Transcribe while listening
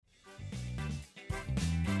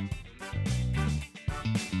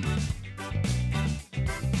Hello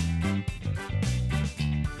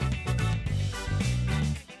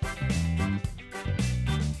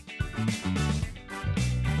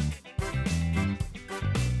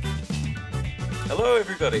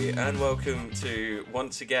everybody and welcome to,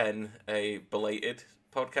 once again, a belated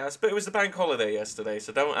podcast, but it was the bank holiday yesterday,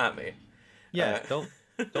 so don't at me. Yeah,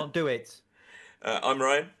 don't do it. I'm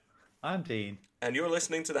Ryan. I'm Dean. And you're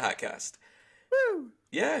listening to the Hatcast. Woo!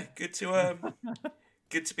 Yeah, good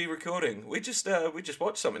to be recording. We just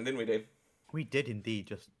watched something, didn't we, Dean? We did indeed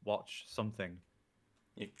just watch something.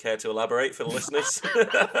 You care to elaborate for the listeners?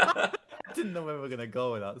 I didn't know where we were gonna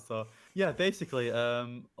go with that, so yeah, basically,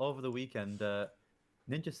 over the weekend,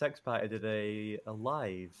 Ninja Sex Party did a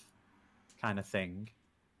live kind of thing.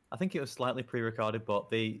 I think it was slightly pre-recorded, but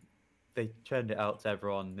they churned it out to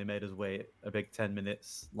everyone. They made us wait a big 10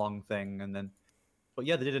 minutes long thing, but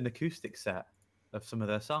yeah, they did an acoustic set of some of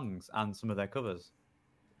their songs and some of their covers.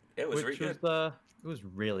 It was really good. It was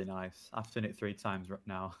really nice. I've seen it 3 times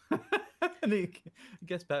now, and it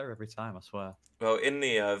gets better every time. I swear. Well, in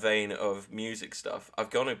the vein of music stuff, I've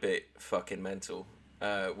gone a bit fucking mental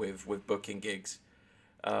with booking gigs.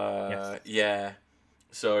 Yes. Yeah.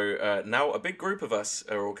 So now a big group of us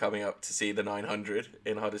are all coming up to see the 900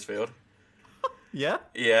 in Huddersfield. Yeah?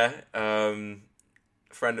 Yeah.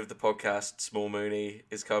 Friend of the podcast, Small Mooney,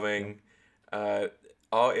 is coming. Yeah.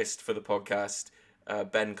 Artist for the podcast,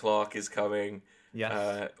 Ben Clark, is coming.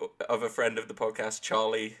 Yes. Other friend of the podcast,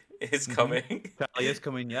 Charlie, is coming. Charlie is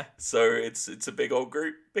coming, yeah. So it's a big old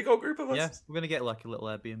group of us. Yeah, we're going to get like a little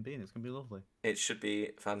Airbnb and it's going to be lovely. It should be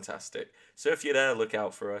fantastic. So if you're there, look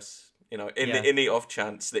out for us. You know, in the off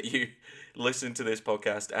chance that you listen to this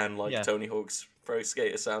podcast and like Tony Hawk's Pro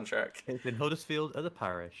Skater soundtrack. It's in Huddersfield at the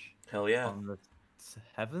parish. Hell yeah. On the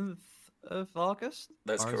 7th of August?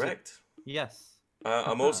 That's correct. Yes.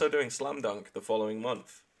 I'm also doing Slam Dunk the following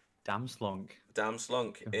month. Damn slunk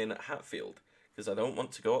in Hatfield, because I don't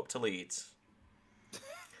want to go up to Leeds.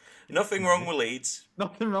 Nothing wrong with Leeds.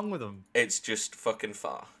 Nothing wrong with them. It's just fucking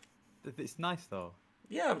far. It's nice though.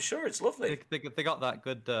 Yeah, I'm sure it's lovely. They got that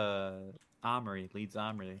good armory, Leeds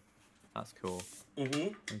Armory. That's cool.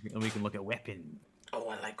 Mm-hmm. And we can look at weapons. Oh,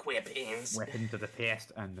 I like weapons. Weapons of the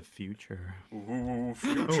past and the future. Ooh,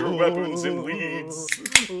 future weapons in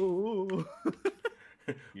Leeds. Ooh.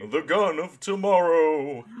 The gun of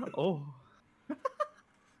tomorrow. Oh.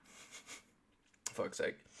 Fuck's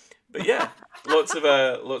sake. But yeah, lots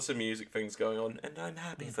of music things going on, and I'm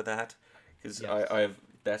happy for that, because I've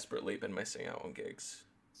desperately been missing out on gigs.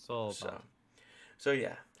 So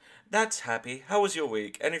yeah, that's happy. How was your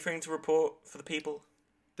week? Anything to report for the people?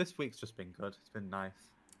 This week's just been good. It's been nice.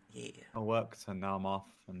 Yeah. I worked and now I'm off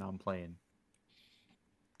and now I'm playing.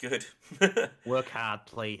 Good. Work hard,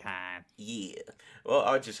 play hard. Yeah. Well,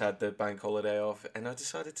 I just had the bank holiday off, and I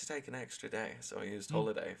decided to take an extra day, so I used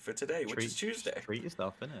holiday for today, which is Tuesday. Treat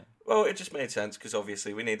yourself, innit? Well, it just made sense, because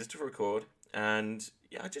obviously we needed to record, and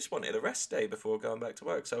yeah, I just wanted a rest day before going back to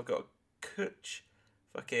work, so I've got a kutch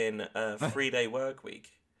fucking 3-day work week,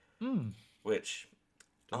 which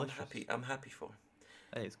Delicious. I'm happy for.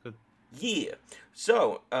 Hey, it's good. Yeah.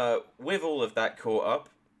 So, with all of that caught up,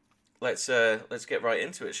 let's get right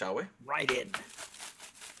into it, shall we? Right in.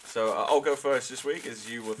 So I'll go first this week,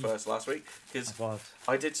 as you were first last week, because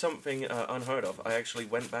I did something unheard of. I actually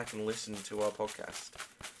went back and listened to our podcast.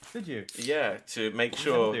 Did you? Yeah, to make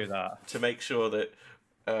sure do that. To make sure that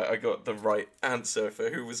I got the right answer for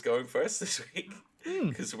who was going first this week,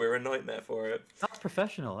 because we're a nightmare for it. That's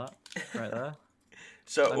professional, that right there.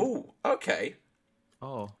 So, okay.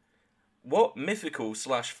 Oh. What mythical /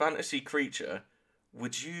 fantasy creature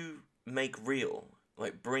would you make real,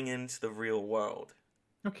 like bring into the real world?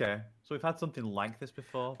 Okay, so we've had something like this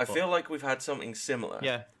before. I feel like we've had something similar.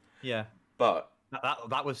 Yeah. But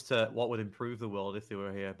that was to what would improve the world if they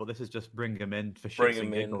were here, but this is just bring them in for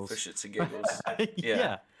shits and giggles.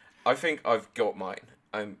 Yeah. I think I've got mine.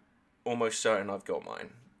 I'm almost certain I've got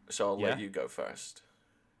mine. So I'll let you go first.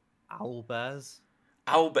 Owlbears?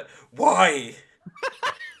 Why?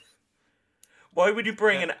 Why would you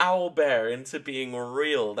bring an owlbear into being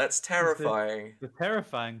real? That's terrifying. They're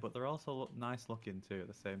terrifying, but they're also nice looking too at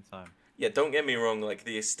the same time. Yeah, don't get me wrong. Like,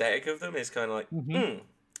 the aesthetic of them is kind of like,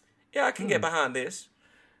 yeah, I can get behind this.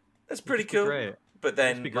 That's pretty cool. Great. But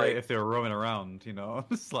then, it'd be great if they were roaming around, you know?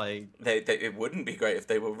 It's like... It wouldn't be great if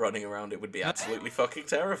they were running around. It would be absolutely fucking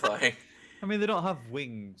terrifying. I mean, they don't have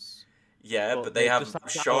wings. Yeah, but they have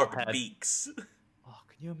sharp beaks. Oh,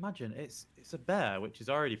 can you imagine? It's a bear, which is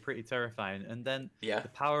already pretty terrifying, and then the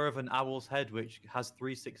power of an owl's head, which has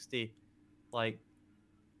 360, like...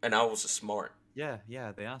 And owls are smart. Yeah,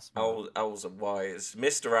 they are smart. Owls are wise.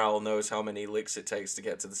 Mr. Owl knows how many licks it takes to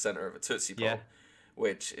get to the center of a Tootsie Pop, Yeah.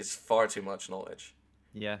 which is far too much knowledge.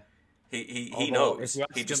 Yeah. He Although, if knows. you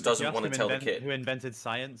He ask just them, if you doesn't ask want to them tell the kid. who invented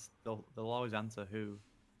science, they'll always answer who.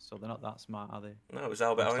 So they're not that smart, are they? No, it was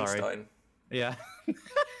Albert I'm sorry. Einstein. Yeah.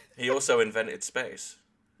 He also invented space.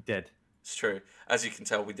 Did. It's true. As you can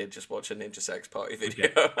tell, we did just watch a Ninja Sex Party video.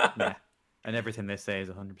 Yeah. And everything they say is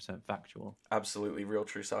 100% factual. Absolutely real,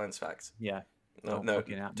 true science facts. Yeah.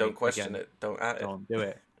 Don't question it. Don't add it. Don't do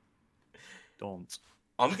it. Don't.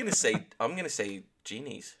 I'm gonna say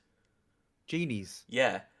genies. Genies.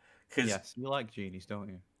 Yeah, because yes, you like genies, don't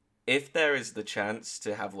you? If there is the chance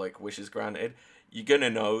to have like wishes granted, you're gonna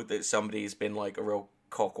know that somebody's been like a real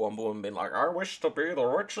cockwomble and been like, "I wish to be the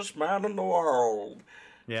richest man in the world."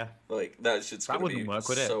 Yeah. Like that shit's gonna be work,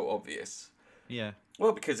 would it? so obvious. Yeah.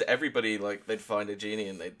 Well, because everybody like they'd find a genie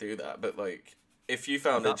and they'd do that, but like if you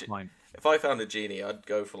found if I found a genie, I'd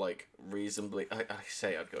go for like reasonably. I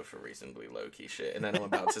say I'd go for reasonably low key shit, and then I'm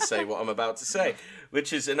about to say what I'm about to say,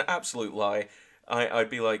 which is an absolute lie. I'd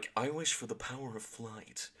be like, I wish for the power of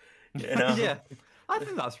flight. You know? Yeah, I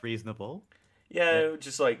think that's reasonable. Yeah,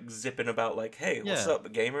 just like zipping about, like, hey, what's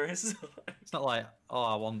up, gamers? It's not like, oh,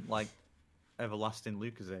 I want like everlasting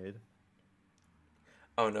Lucozade.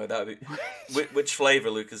 Oh no, that would be which flavor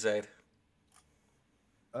Lucozade?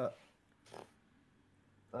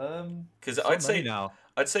 Because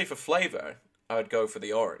I'd say for flavor, I'd go for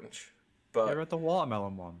the orange. But you read the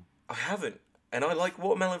watermelon one? I haven't, and I like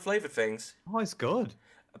watermelon flavored things. Oh, it's good.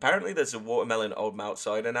 Apparently, there's a watermelon Old Mout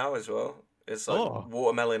cider now as well. It's like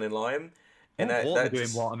watermelon and lime. And they're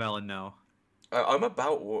doing watermelon now. I'm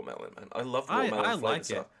about watermelon, man. I love watermelon I flavored like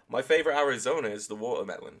stuff. it. My favorite Arizona is the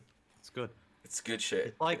watermelon. It's good. It's good shit.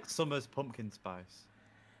 It's like summer's pumpkin spice.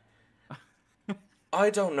 I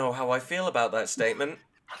don't know how I feel about that statement.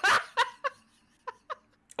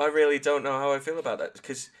 I really don't know how I feel about that,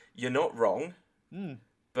 because you're not wrong,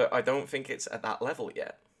 but I don't think it's at that level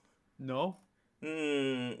yet. No?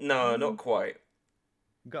 No, not quite.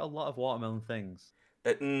 We've got a lot of watermelon things.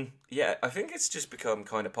 Yeah, I think it's just become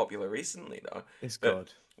kind of popular recently, though. It's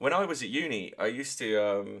good. When I was at uni, I used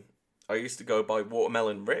to go buy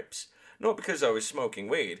watermelon rips, not because I was smoking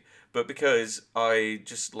weed, but because I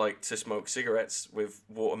just liked to smoke cigarettes with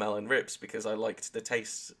watermelon rips because I liked the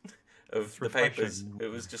taste of the papers. It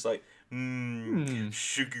was just like,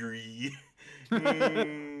 sugary.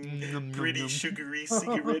 Pretty sugary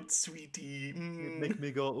cigarette, sweetie. Make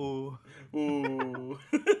me go, ooh. Ooh.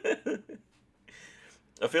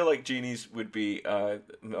 I feel like genies would be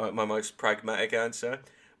my most pragmatic answer,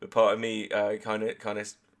 but part of me kind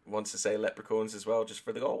of wants to say leprechauns as well, just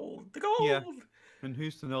for the gold. The gold! Yeah. And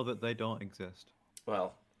who's to know that they don't exist?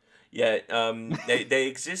 Well, yeah, they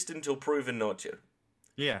exist until proven not to.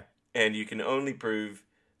 Yeah. And you can only prove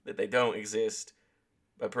that they don't exist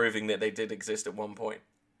by proving that they did exist at one point.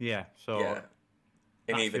 Yeah, so yeah.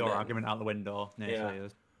 And that's your argument out the window,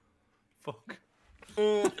 naysayers. Yeah. Fuck.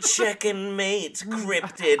 Checkmate,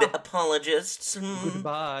 cryptid apologists.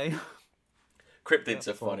 Goodbye. Cryptids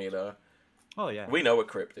are funny, though. Oh, yeah. We know a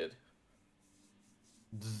cryptid.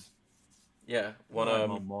 Yeah,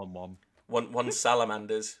 one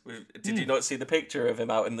salamanders. Did you not see the picture of him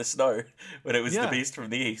out in the snow when it was the beast from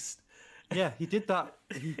the east? Yeah, he did that.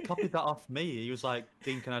 He copied that off me. He was like,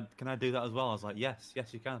 "Dean, can I do that as well?" I was like, "Yes,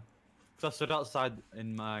 you can." So I stood outside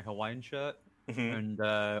in my Hawaiian shirt and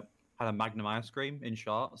had a Magnum ice cream in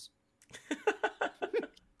shorts.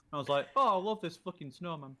 I was like, "Oh, I love this fucking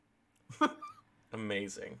snowman."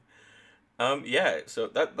 Amazing. Yeah, so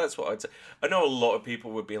that's what I'd say. I know a lot of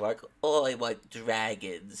people would be like, oh, I want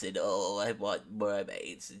dragons, and oh, I want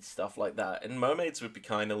mermaids, and stuff like that. And mermaids would be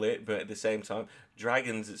kind of lit, but at the same time,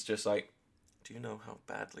 dragons, it's just like, do you know how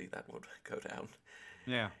badly that would go down?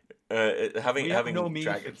 Yeah. Having no means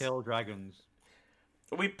dragons. to kill dragons.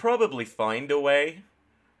 We'd probably find a way,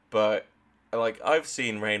 but, like, I've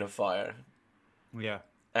seen Reign of Fire. Yeah.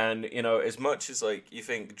 And, you know, as much as, like, you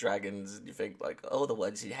think dragons, you think, like, oh, the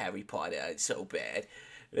ones in Harry Potter are so bad.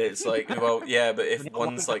 It's like, well, yeah, but if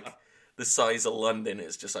one's, like, the size of London,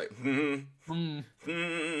 it's just like, Yeah,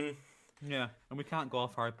 and we can't go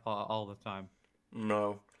off Harry Potter all the time.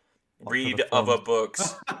 No. Read other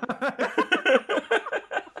books.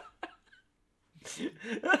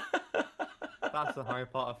 That's the Harry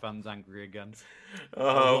Potter fans angry again.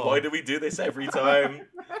 Oh, why do we do this every time?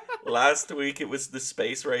 Last week it was the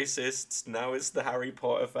space racists. Now it's the Harry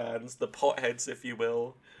Potter fans, the potheads, if you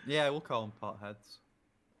will. Yeah, we'll call them potheads.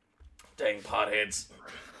 Dang potheads!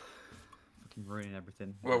 Fucking ruining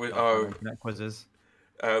everything. Well, quizzes.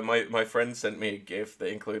 My friend sent me a GIF that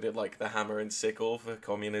included like the hammer and sickle for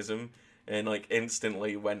communism, and like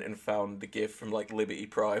instantly went and found the GIF from like Liberty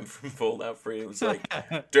Prime from Fallout 3. It was like,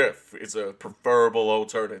 death is a preferable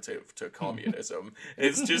alternative to communism. And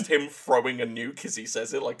it's just him throwing a nuke as he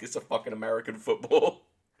says it like it's a fucking American football.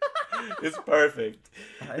 It's perfect.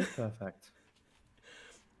 That is perfect.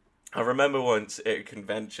 I remember once at a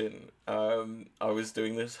convention, I was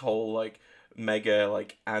doing this whole like mega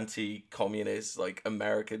like anti-communist like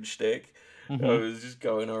American shtick. I was just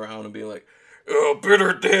going around and being like, "Oh,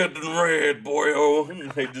 better dead than red, boyo,"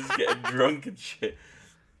 and like just getting drunk and shit,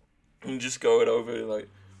 and just going over like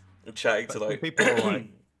chatting to like people are like,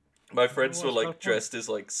 my friends were like dressed as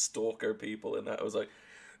like stalker people, and that I was like,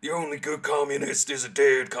 "The only good communist is a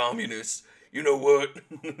dead communist." You know what?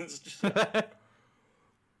 It's just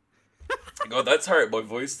God, that's hurt my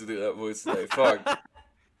voice to do that voice today. Fuck.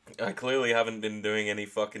 I clearly haven't been doing any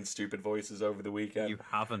fucking stupid voices over the weekend. You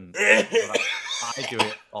haven't. I do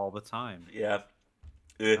it all the time. Yeah.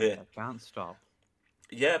 I can't stop.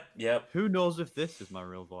 Yep. Who knows if this is my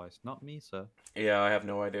real voice? Not me, sir. Yeah, I have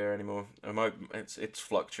no idea anymore. It's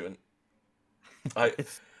fluctuant.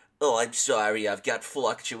 Oh, I'm sorry. I've got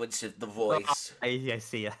fluctuance in the voice. I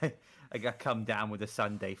see. I got come down with the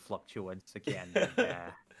Sunday fluctuance again.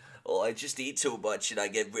 Yeah. Oh, I just eat too much and I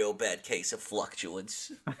get real bad case of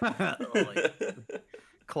fluctuance.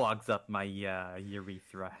 Clogs up my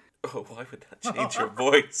urethra. Oh, why would that change your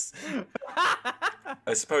voice?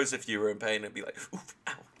 I suppose if you were in pain, it'd be like, oof,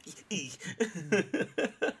 ow, ee. Be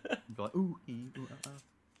like, ooh, ee, ooh,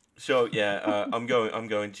 So yeah, I'm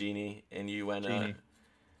going Genie, and you went. Genie.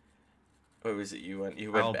 Where was it? You went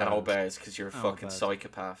Owlbears because you're a fucking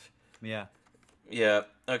psychopath. Yeah. Yeah.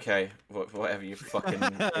 Okay. Whatever. You fucking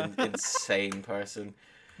insane person.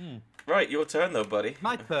 Right, your turn though, buddy.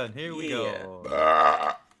 My turn. Here we go.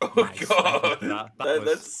 Oh Nice. God,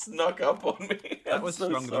 that snuck up on me. That was so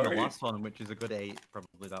stronger than the last one, which is a good 8,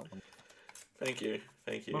 probably that one. Thank you.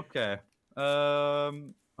 Okay. All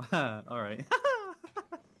right.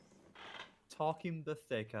 Talking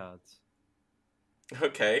birthday cards.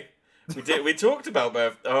 Okay. We talked about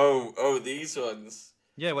birthday. Oh, these ones.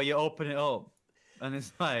 Yeah, where you open it up, and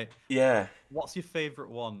it's like, yeah. What's your favorite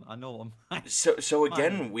one? I know what mine. So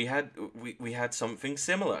again, we had something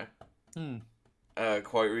similar.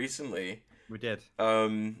 Quite recently. We did.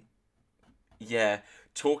 Yeah,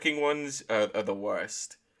 talking ones are the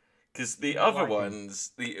worst, because the other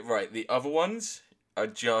ones are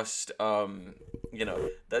just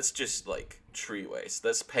that's just like tree waste.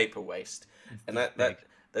 That's paper waste, and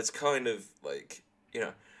that's kind of like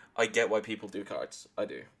I get why people do cards. I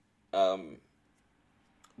do.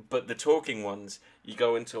 But the talking ones, you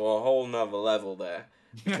go into a whole nother level there,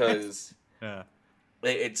 because yeah.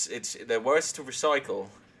 They're worse to recycle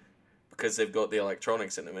because they've got the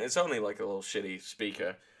electronics in them, and it's only like a little shitty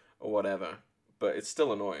speaker or whatever, but it's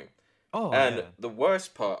still annoying. The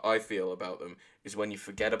worst part I feel about them is when you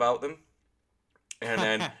forget about them, and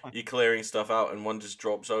then you're clearing stuff out, and one just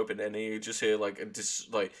drops open, and you just hear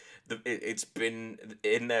it's been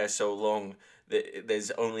in there so long that there's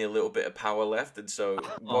only a little bit of power left, and so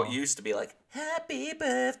what used to be like "Happy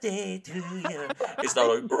Birthday to you," it's now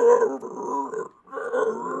like.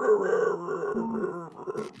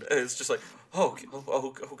 And it's just like, oh God.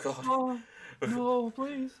 Oh, no,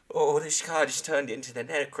 please. Oh, this card just turned into the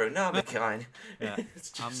Necronomicon. Yeah,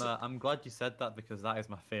 I'm glad you said that, because that is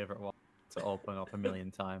my favourite one to open up a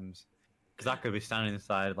million times. Because I could be standing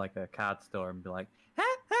inside like a card store and be like,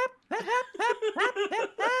 happy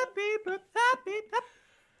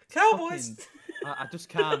Cowboys. I just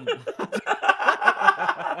can't.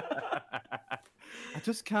 I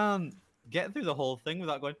just can't get through the whole thing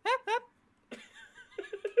without going.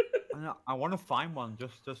 I want to find one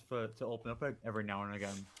just to open up every now and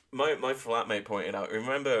again. My flatmate pointed out.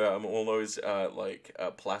 Remember all those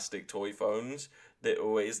plastic toy phones that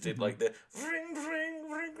always did like the ring ring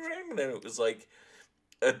ring ring, and then it was like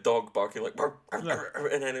a dog barking like, and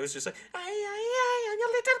then it was just like, I'm your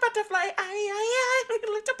little butterfly, I'm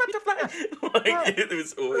your little butterfly. Like it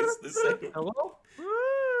was always the same. Hello.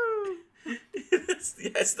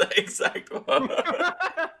 Yes, that exact one.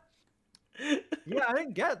 Yeah, I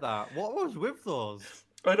didn't get that. What was with those?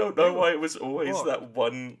 I don't know why it was always that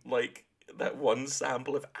one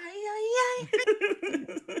sample of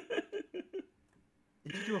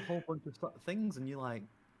You do a whole bunch of things, and you're like,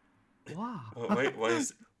 wow. Oh, wait,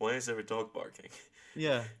 why is there a dog barking?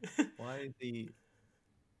 Yeah. What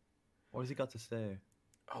has he got to say?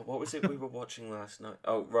 Oh, what was it we were watching last night?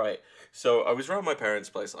 Oh, right. So I was around my parents'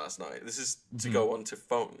 place last night. This is to go on to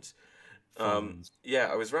phones. Yeah,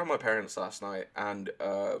 I was around my parents last night, and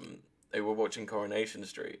they were watching Coronation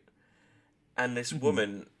Street, and this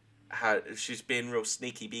woman she's being real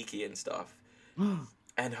sneaky beaky and stuff,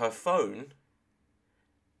 and her phone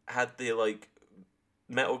had the like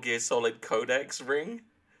Metal Gear Solid Codex ring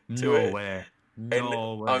to it. No way.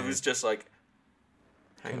 I was just like,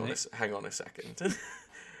 hang on a second.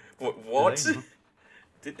 What?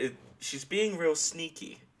 She's being real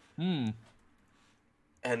sneaky. And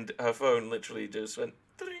her phone literally just went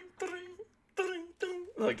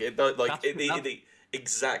like the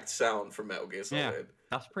exact sound from Metal Gear Solid. Yeah,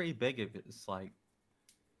 that's pretty big if it's like.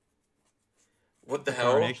 What the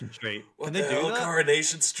hell? Coronation Street. What the hell?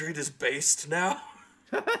 Coronation Street is based now.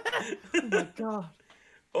 Oh my god.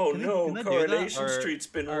 Oh no, Coronation Street's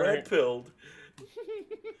been red pilled.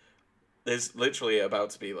 There's literally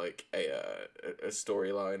about to be like a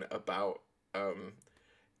storyline about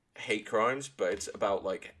hate crimes, but it's about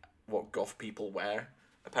like what goth people wear,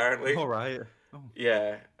 apparently. All right. Oh.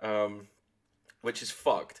 Yeah, which is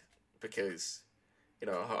fucked because, you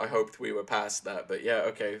know, I hoped we were past that, but yeah,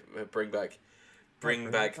 okay, bring back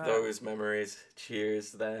those memories.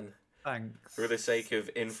 Cheers, then. Thanks. For the sake of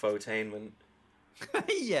infotainment.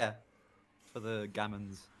 Yeah. For the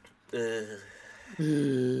gammons. I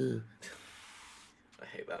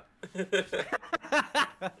hate that.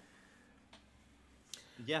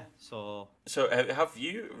 Yeah, so have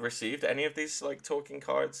you received any of these like talking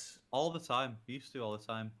cards? All the time. Used to all the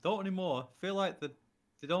time. Don't anymore. Feel like they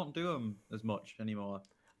don't do them as much anymore.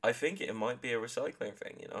 I think it might be a recycling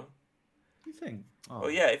thing, you know? You think? Oh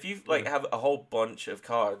yeah, if you like have a whole bunch of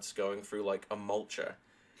cards going through like a mulcher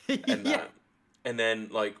and that, and then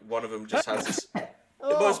like one of them just has this.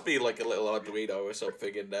 It must be like a little Arduino or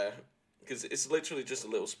something in there, because it's literally just a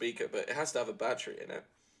little speaker, but it has to have a battery in it.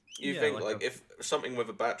 You think like if something with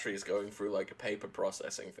a battery is going through like a paper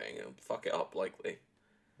processing thing, it'll fuck it up likely.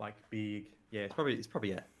 Like big, yeah. It's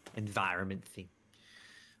probably an environment thing.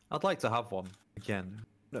 I'd like to have one again.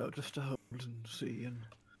 No, just to hold and see and.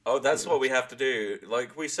 Oh, that's what we have to do.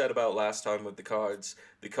 Like we said about last time with the cards,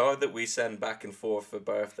 the card that we send back and forth for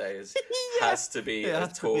birthdays has to be a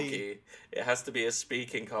talkie. It has to be a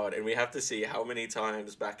speaking card, and we have to see how many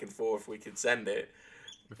times back and forth we can send it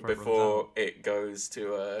before it goes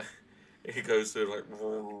to like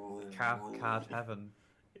card heaven.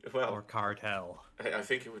 Well, or card hell. I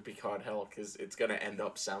think it would be card hell because it's gonna end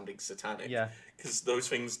up sounding satanic. Yeah. Because those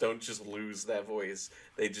things don't just lose their voice;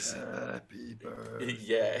 they just Happy birthday.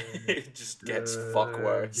 yeah, it just gets fuck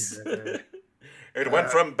worse. It went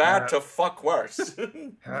from bad to fuck worse.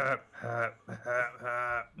 You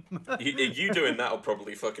doing that'll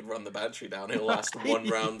probably fucking run the battery down. It'll last one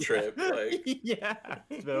round trip. Like yeah,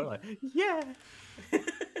 yeah.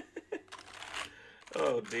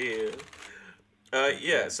 Oh dear.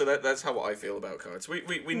 Yeah, so that's how I feel about cards.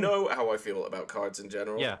 We know how I feel about cards in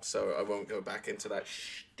general. Yeah. So I won't go back into that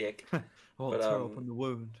shtick. Won't tear open the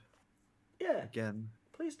wound. Yeah. Again.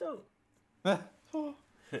 Please don't. Oh.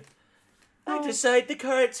 I decide the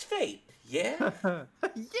card's fate. Yeah. Yeah.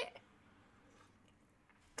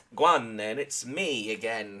 Go on then, it's me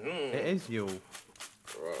again. It is you.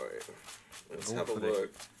 Right. Let's have a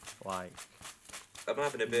look. Like. I'm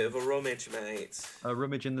having a bit of a rummage, mate. A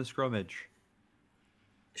rummage in the scrummage.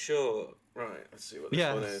 Sure. Right, let's see what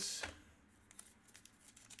this one is.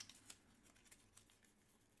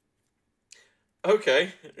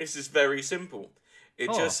 Okay, this is very simple. It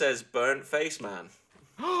just says Burnt Face Man.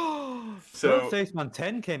 Burnt Face Man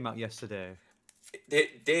 10 came out yesterday.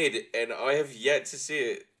 It did, and I have yet to see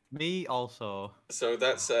it. Me also. So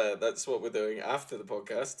that's what we're doing after the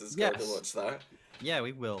podcast, is going to watch that. Yeah,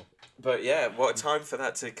 we will. But yeah, what a time for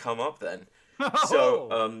that to come up then.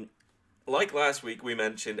 So, like last week, we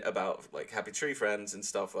mentioned about like Happy Tree Friends and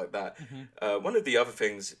stuff like that. Mm-hmm. One of the other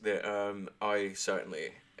things that I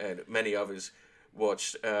certainly and many others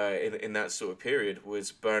watched in that sort of period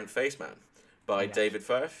was Burnt Face Man by David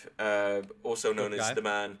Firth, also known as the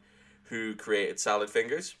man who created Salad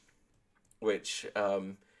Fingers, which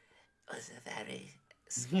was a very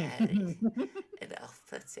scary and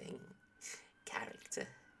off-putting character.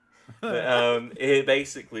 But, it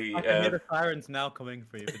basically... I can hear the sirens now coming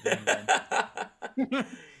for you for doing that.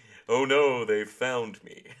 Oh no, they found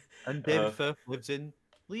me. And David Firth lives in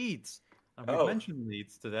Leeds. And we mentioned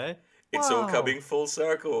Leeds today. It's all coming full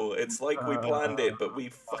circle. It's like we planned it, but we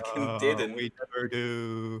fucking didn't. We never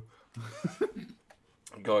do.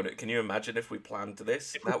 God, can you imagine if we planned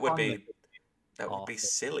this? That would be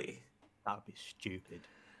silly. That would be stupid.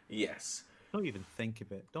 Yes. Don't even think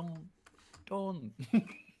of it. Don't.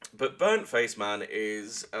 But Burnt Face Man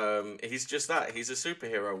is, he's just that. He's a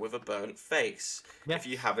superhero with a burnt face. Yes. If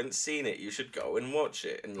you haven't seen it, you should go and watch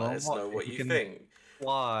it and let us know what you think.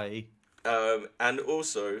 Why? And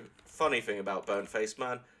also, funny thing about Burnt Face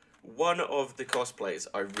Man, one of the cosplays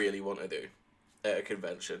I really want to do at a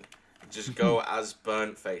convention. Just go as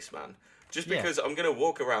Burnt Face Man. Just because I'm going to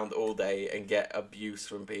walk around all day and get abuse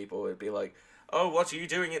from people. It'd be like, oh, what are you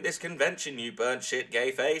doing at this convention, you burnt shit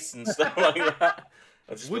gay face? And stuff like that.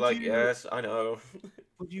 I'd just be like, yes, I know.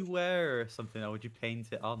 Would you wear something or would you paint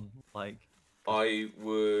it on? Like, I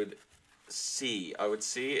would see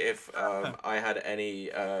if I had any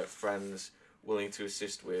friends willing to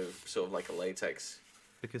assist with sort of like a latex.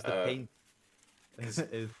 Because the paint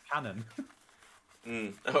is canon.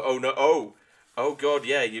 Oh no! Oh god!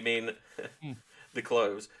 Yeah, you mean the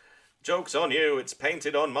clothes? Joke's on you! It's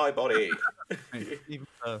painted on my body. Even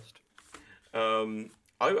first. I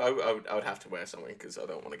would have to wear something because I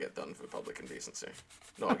don't want to get done for public indecency.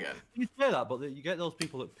 Not again. You say that, but you get those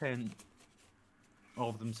people that paint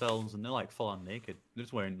over themselves and they're like full on naked. They're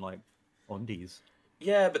just wearing like undies.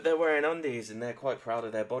 Yeah, but they're wearing undies and they're quite proud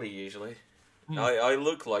of their body usually. I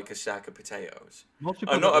look like a sack of potatoes.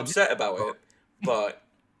 I'm not upset about it, but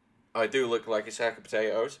I do look like a sack of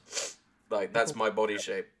potatoes. Like, that's my body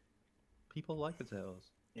shape. People like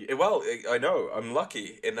potatoes. Well, I know. I'm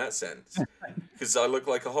lucky in that sense. Because I look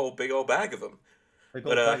like a whole big old bag of them. Big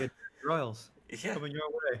old bag of royals. Yeah. Coming your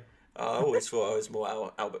way. I always thought I was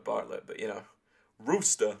more Albert Bartlett, but, you know.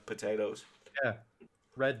 Rooster potatoes. Yeah.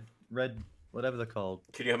 Red, whatever they're called.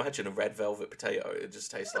 Can you imagine a red velvet potato? It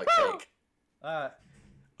just tastes like cake. I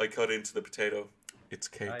cut into the potato. It's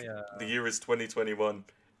cake. The year is 2021.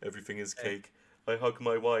 Everything is cake. I hug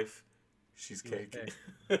my wife. She's cake.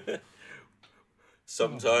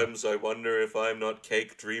 Sometimes I wonder if I'm not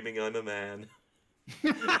cake dreaming I'm a man.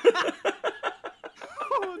 I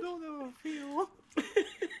don't know how I feel.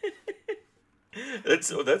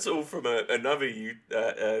 That's all from another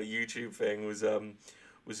YouTube thing. Was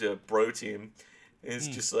a bro team. It's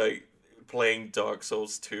just like playing Dark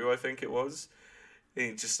Souls 2, I think it was.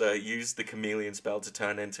 He just used the chameleon spell to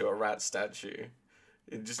turn into a rat statue.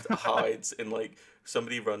 It just hides and like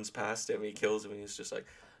somebody runs past him, he kills him, and he's just like,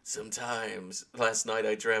 sometimes last night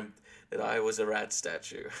I dreamt that I was a rat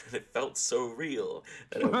statue, and it felt so real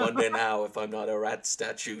that I wonder now if I'm not a rat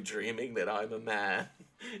statue dreaming that I'm a man.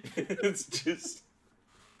 It's just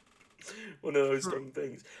one of those dumb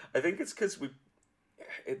things. I think it's because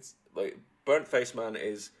it's like Burnt Face Man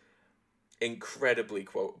is incredibly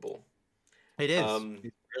quotable. It is.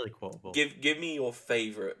 It's really quotable. Give me your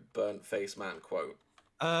favorite Burnt Face Man quote.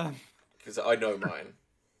 Because I know mine.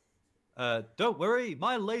 Don't worry,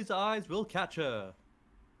 my laser eyes will catch her.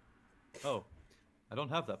 Oh, I don't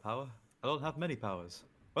have that power. I don't have many powers.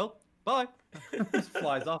 Well, bye. Just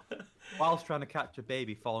flies off whilst trying to catch a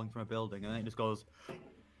baby falling from a building, and then it just goes.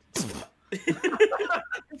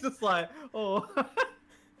 It's just like, oh.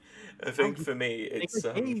 I think for me, it's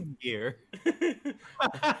Game Gear.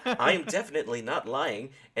 I am definitely not lying,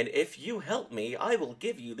 and if you help me, I will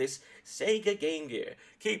give you this Sega Game Gear.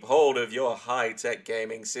 Keep hold of your high-tech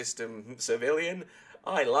gaming system, civilian.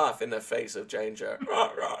 I laugh in the face of danger.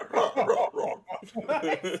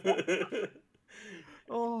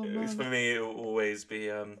 Oh, man. For me, it will always be,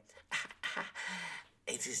 it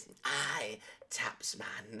is I,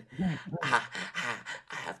 Tapsman. I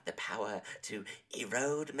have the power to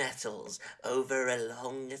erode metals over a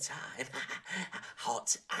long time.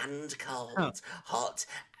 Hot and cold. Hot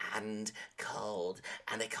and cold.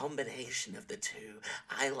 And a combination of the two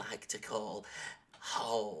I like to call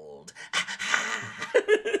hold.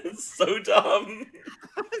 It's so dumb.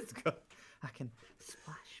 I can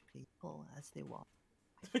splash people as they walk.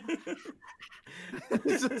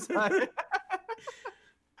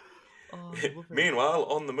 Meanwhile,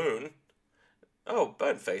 on the moon, oh,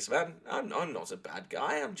 Burnt Face Man, I'm not a bad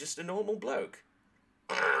guy. I'm just a normal bloke.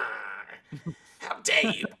 How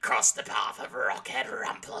dare you cross the path of Rockhead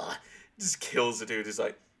Rumple? Just kills the dude. He's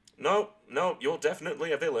like, no, you're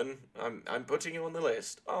definitely a villain. I'm putting you on the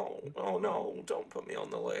list. Oh no, don't put me on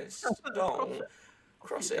the list. Don't.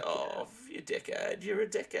 Cross it off, you dickhead. You're a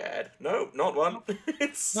dickhead. No, not one.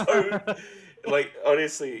 It's so, like,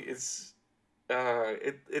 honestly, it's a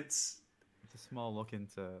small look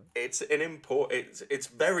into. It's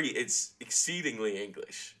exceedingly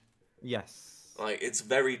English. Yes. Like, it's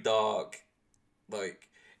very dark. Like,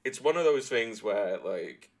 it's one of those things where,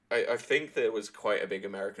 like, I think there was quite a big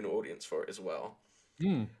American audience for it as well.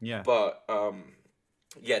 Yeah. But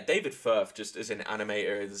David Firth, just as an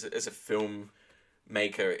animator, as a film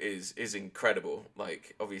maker, is incredible.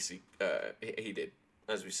 Like, obviously, he did,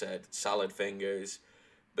 as we said, Salad Fingers,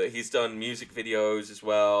 but he's done music videos as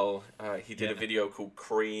well. He did a video called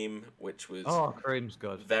Cream, which was Cream's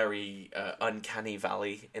good. Very uncanny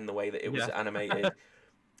valley in the way that it was animated.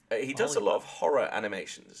 He does a lot of horror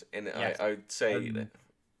animations, and I would say that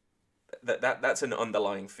that's an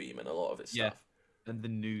underlying theme in a lot of his stuff. And the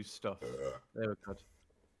news stuff. They were good.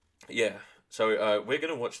 Yeah. So we're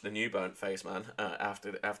gonna watch the new Burnt Face Man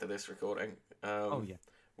after this recording. Oh yeah.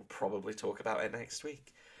 We'll probably talk about it next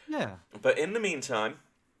week. Yeah. But in the meantime,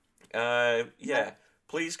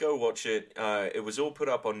 please go watch it. It was all put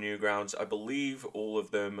up on Newgrounds. I believe all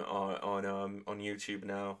of them are on YouTube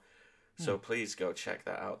now. So please go check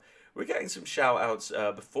that out. We're getting some shout outs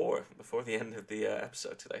before the end of the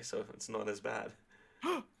episode today, so it's not as bad.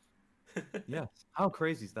 Yes. How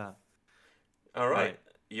crazy is that? All right.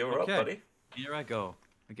 You're up, buddy. Here I go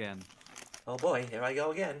again. Oh boy, here I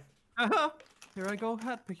go again. Here I go,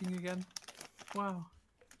 hat picking again. Wow.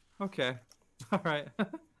 Okay. All right.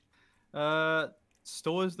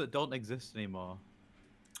 Stores that don't exist anymore.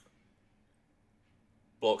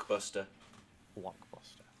 Blockbuster.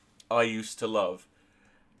 Blockbuster. I used to love.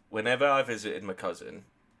 Whenever I visited my cousin,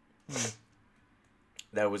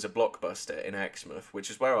 there was a Blockbuster in Exmouth, which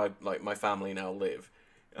is where my family now live.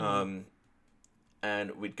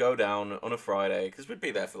 And we'd go down on a Friday because we'd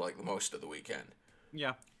be there for like most of the weekend.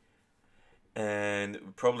 Yeah.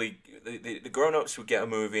 And probably the grown-ups would get a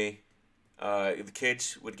movie. The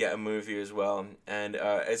kids would get a movie as well. And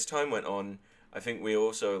as time went on, I think we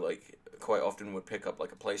also like quite often would pick up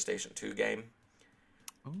like a PlayStation 2 game.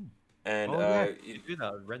 Oh. And you do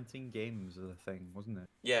that. Renting games is a thing, wasn't it?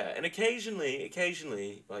 Yeah, and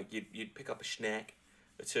occasionally, like you'd pick up a snack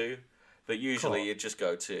or two, but usually you'd just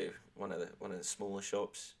go to one of the smaller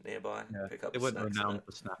shops nearby. Yeah. Pick up. They weren't renowned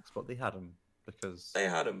for snacks, but they had them because they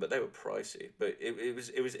had them, but they were pricey. But it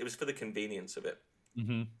was for the convenience of it.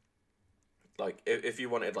 Mm-hmm. Like if you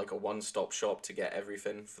wanted like a one-stop shop to get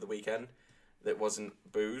everything for the weekend that wasn't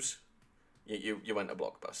booze, you went to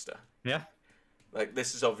Blockbuster. Yeah. Like,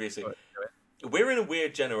 this is obviously... We're in a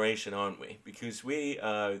weird generation, aren't we? Because we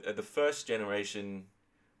are the first generation...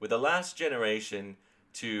 We're the last generation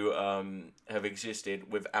to have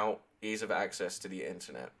existed without ease of access to the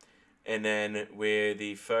internet. And then we're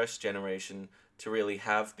the first generation to really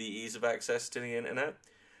have the ease of access to the internet.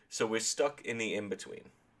 So we're stuck in the in-between.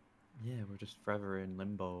 Yeah, we're just forever in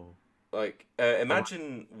limbo. Like,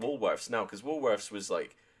 imagine Woolworths now, because Woolworths was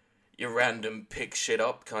like... your random pick shit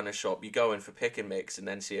up kind of shop. You go in for pick and mix and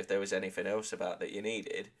then see if there was anything else about that you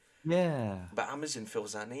needed. Yeah. But Amazon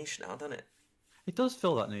fills that niche now, doesn't it? It does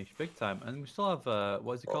fill that niche big time. And we still have,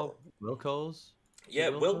 what is it called? Wilko's? Yeah,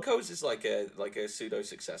 Wilko's is like a pseudo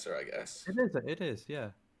successor, I guess. It is, yeah.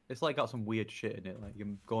 It's like got some weird shit in it. Like you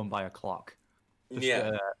can go and buy a clock. But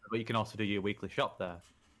you can also do your weekly shop there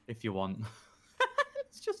if you want.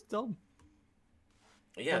 It's just dumb.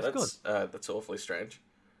 Yeah, that's awfully strange.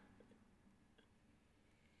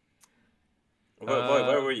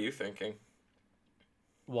 Where were you thinking?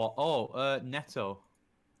 What? Oh, Netto.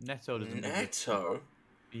 Netto doesn't. Netto?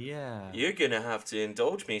 Yeah. You're gonna have to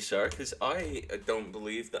indulge me, sir, because I don't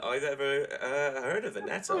believe that I've ever heard of a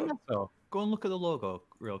Netto. Go and look at the logo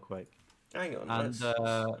real quick. Hang on, and,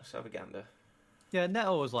 let's have a gander. Yeah,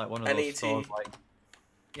 Netto was like one of those N-E-T. stores like...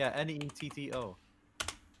 Yeah, Netto.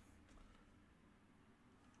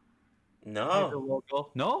 No. The logo.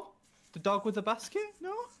 No? The dog with the basket?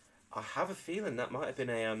 No? I have a feeling that might have been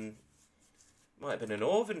an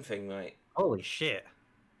Orvan thing, mate. Holy shit!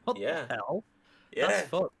 What the hell? Yeah, that's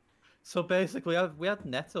fun. So basically, we had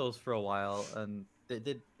Nettos for a while, and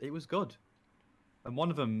it was good. And one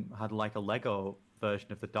of them had like a Lego version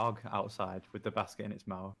of the dog outside with the basket in its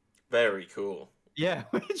mouth. Very cool. Yeah,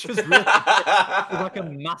 which was really it was like a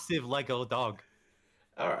massive Lego dog.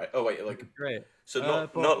 All right. Oh wait, like great. So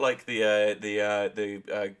not like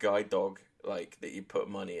the guide dog. Like that you put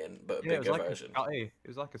money in, but a bigger version. It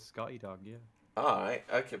was like a Scotty dog, yeah. Alright,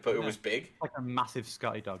 okay, but it was big? Like a massive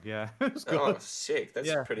Scotty dog, yeah. It was good. Oh, sick. That's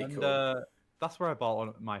pretty cool. That's where I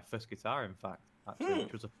bought my first guitar, in fact, actually,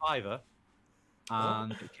 which was a $5.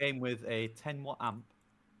 And it came with a 10-watt amp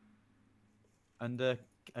and a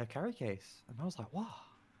carry case. And I was like, wow.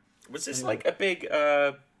 Was this like a big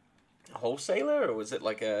wholesaler, or was it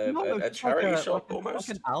like a charity shop almost?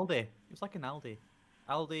 Like an Aldi. It was like an Aldi.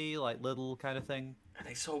 Aldi, like Lidl kind of thing. And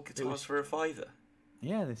they sold guitars for a $5.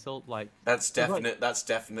 Yeah, they sold like. That's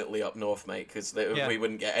definitely up north, mate. Because we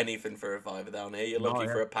wouldn't get anything for a $5 down here. You're lucky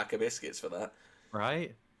for a pack of biscuits for that.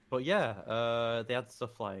 Right, but yeah, they had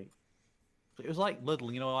stuff like. It was like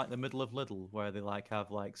Lidl, like the middle of Lidl, where they like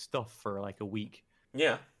have like stuff for like a week.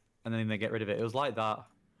 Yeah. And then they get rid of it. It was like that,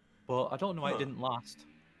 but I don't know why it didn't last.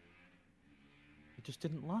 It just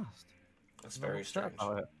didn't last. That's very strange.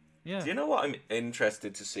 Yeah. Do you know what I'm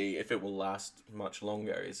interested to see if it will last much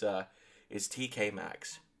longer? Is TK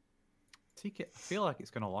Maxx. I feel like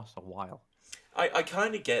it's going to last a while. I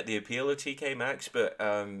kind of get the appeal of TK Maxx, but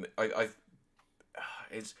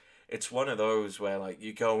it's one of those where like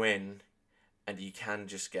you go in and you can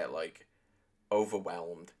just get like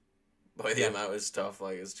overwhelmed by the amount of stuff.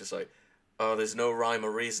 Like it's just like, oh, there's no rhyme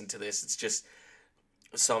or reason to this. It's just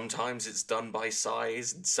sometimes it's done by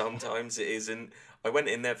size and sometimes it isn't. I went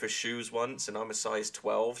in there for shoes once and I'm a size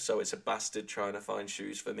 12, so it's a bastard trying to find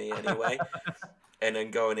shoes for me anyway. And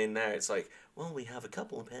then going in there, it's like, well, we have a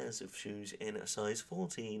couple of pairs of shoes in a size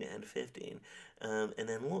 14 and 15, and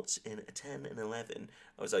then what's in a 10 and 11?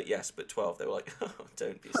 I was like, yes, but 12. They were like, oh,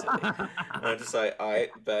 don't be silly. And I'm just like, I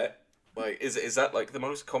bet. Like, is that like the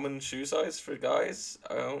most common shoe size for guys?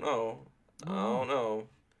 I don't know. I don't know.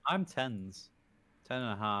 I'm 10s, 10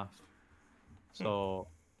 and a half. So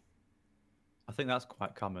I think that's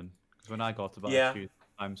quite common. Because when I go to buy shoes,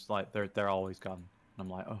 I'm just like, they're always gone. And I'm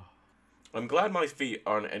like, oh. I'm glad my feet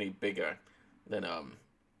aren't any bigger than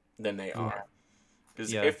they are.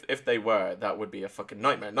 Because if they were, that would be a fucking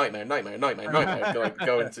nightmare going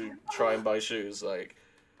to try and buy shoes. Like,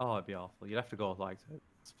 oh, it'd be awful. You'd have to go like to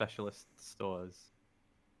specialist stores,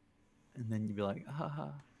 and then you'd be like, haha,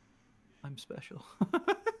 I'm special.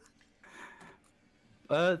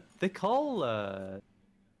 They call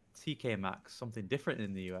TK Maxx something different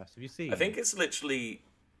in the US. Have you seen? I think it's literally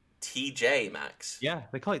TJ Maxx. Yeah,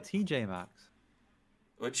 they call it TJ Maxx.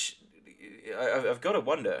 Which I've got to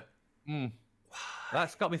wonder.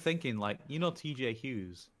 That's got me thinking, like, you know TJ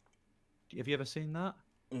Hughes? Have you ever seen that?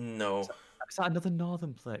 No. Is that another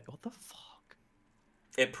Northern place? What the fuck?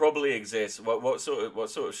 It probably exists. What sort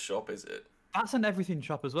of shop is it? That's an everything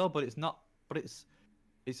shop as well, but it's not. But it's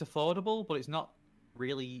affordable, but it's not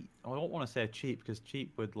really. I don't want to say cheap because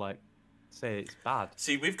cheap would like say it's bad.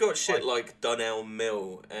 See, we've got shit like Dunelm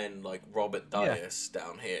Mill and like Robert Dias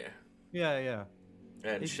down here. Yeah.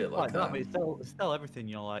 And it's shit like that. But it's still everything,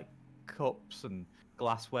 you know, like cups and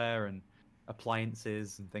glassware and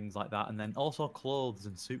appliances and things like that, and then also clothes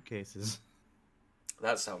and suitcases.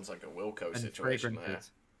 That sounds like a Wilco situation there.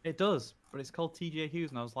 It does, but it's called TJ Hughes,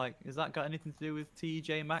 and I was like, is that got anything to do with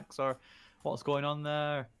TJ Maxx or what's going on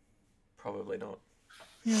there? Probably not.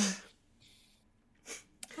 Yeah.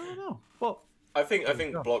 I don't know. Well, I think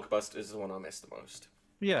Blockbuster is the one I miss the most.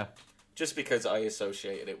 Yeah. Just because I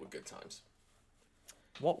associated it with good times.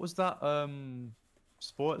 What was that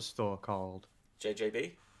sports store called?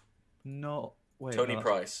 JJB? No, wait. Tony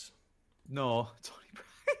Price. No, Tony Price.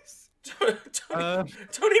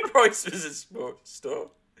 Tony Price was a sports store.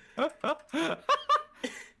 It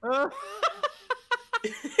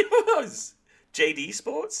was JD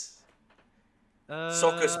Sports.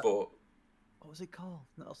 Soccer Sport. What was it called?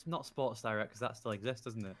 No, not Sports Direct, because that still exists,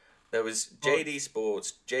 doesn't it? There was JD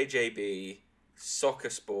Sports, JJB, Soccer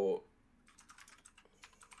Sport,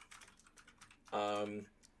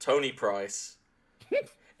 Tony Price.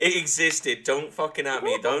 It existed. Don't fucking at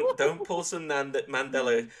me. Don't pull some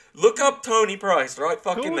Mandela. Look up Tony Price right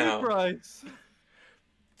fucking now. Tony Price.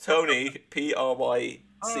 Tony Pryce.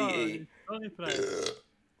 Tony Price.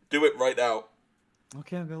 Do it right now.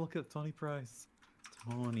 Okay, I'm gonna look at Tony Price.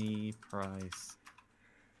 Tony Price.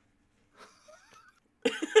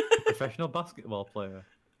 Professional basketball player.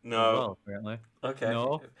 No. Well, apparently. Okay.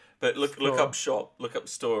 No. But look up shop. Look up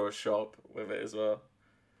store or shop with it as well.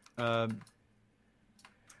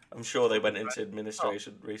 I'm sure they went into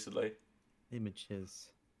administration recently.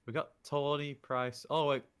 Images. We got Tony Price. Oh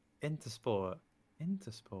wait, Intersport.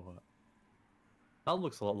 That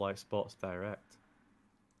looks a lot like Sports Direct.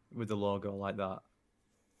 With the logo like that.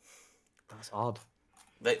 That's odd.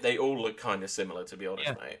 They all look kind of similar, to be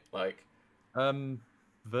honest, mate. Like,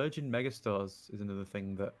 Virgin Megastores is another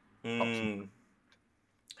thing that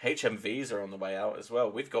HMVs are on the way out as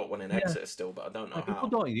well. We've got one in Exeter still, but I don't know how. People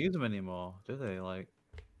don't use them anymore, do they? Like,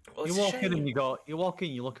 well, you walk in and you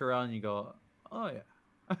look around and you go, oh yeah.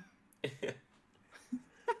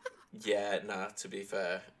 Yeah, nah, to be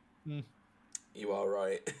fair, you are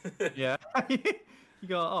right. Yeah. You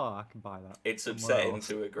go, oh, I can buy that. It's upsetting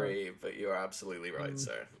to agree, but you're absolutely right,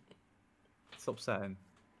 sir. It's upsetting.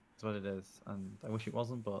 That's what it is. And I wish it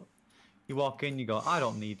wasn't, but you walk in, you go, I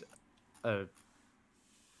don't need a...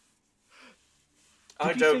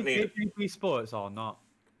 I don't need... JJB Sports or not?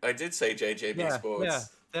 I did say JJB Sports.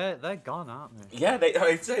 Yeah, they're gone, aren't they? Yeah,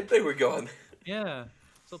 I said they were gone. Yeah,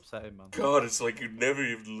 it's upsetting, man. God, it's like you never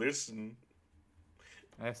even listen.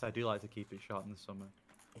 I guess I do like to keep it short in the summer.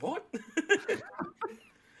 What?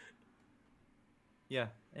 Yeah,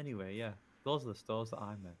 anyway, yeah. Those are the stores that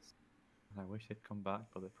I miss. And I wish they'd come back,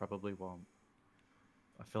 but they probably won't.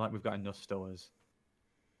 I feel like we've got enough stores.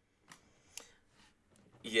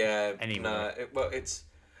 Yeah, anyway. it's...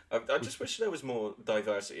 I just wish there was more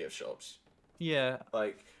diversity of shops. Yeah.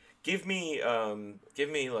 Like, give me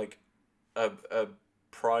like a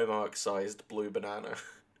Primark sized blue banana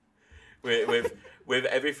with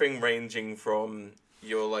everything ranging from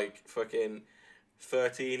your like fucking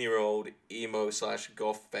 13-year-old emo /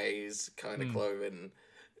 goth phase kind of clothing,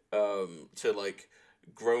 to like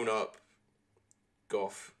grown up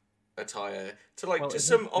goth attire, to like just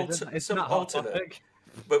some alternate. Topic?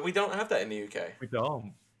 But we don't have that in the UK. We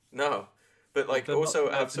don't. No, but like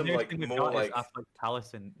also have some like more like Affleck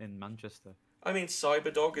Palace in Manchester. I mean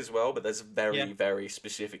Cyberdog as well, but there's very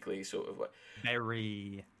specifically sort of like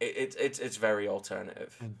very. It's very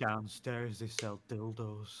alternative. And downstairs they sell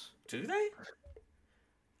dildos. Do they?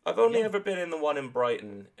 I've only ever been in the one in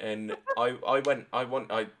Brighton, and I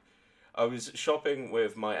was shopping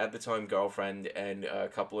with my at the time girlfriend and a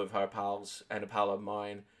couple of her pals and a pal of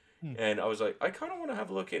mine. And I was like, I kind of want to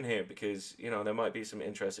have a look in here because, you know, there might be some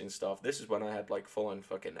interesting stuff. This is when I had, like, full-on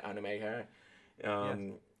fucking anime hair.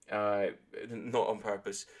 Not on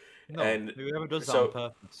purpose. No, and whoever does that on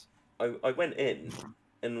purpose. I went in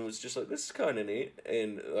and was just like, this is kind of neat.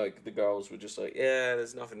 And, like, the girls were just like, yeah,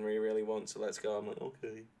 there's nothing we really want, so let's go. I'm like,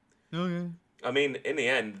 okay. Oh, yeah. I mean, in the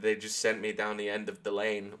end, they just sent me down the end of the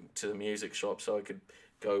lane to the music shop so I could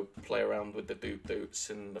go play around with the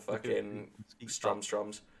doot-doots and the fucking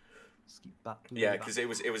strums. Yeah, because it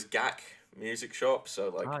was GAC music shop, so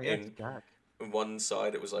like in one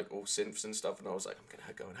side it was like all synths and stuff, and I was like, I'm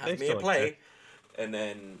gonna go and have me a play, and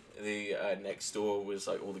then the next door was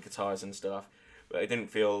like all the guitars and stuff, but I didn't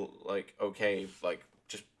feel like okay, like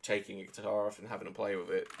just taking a guitar off and having a play with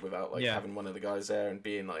it without like having one of the guys there and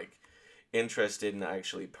being like interested in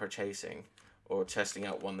actually purchasing or testing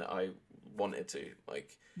out one that I wanted to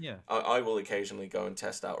like. Yeah, I will occasionally go and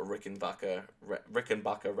test out a Rickenbacker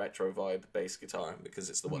retro vibe bass guitar because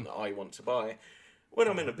it's the one that I want to buy when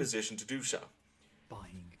I'm in a position to do so.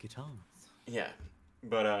 Buying guitars. Yeah,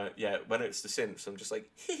 but when it's the synths, I'm just like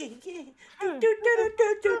the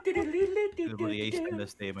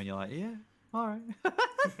EastEnders theme, and you're like, yeah, all right.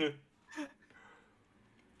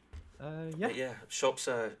 yeah, shops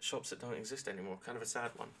that don't exist anymore. Kind of a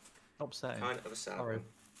sad one. Upsetting. Kind of a sad one.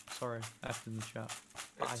 Sorry, F in the chat.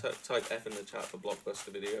 Type F in the chat for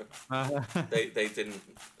Blockbuster Video. They didn't.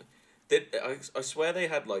 I swear they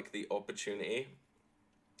had like the opportunity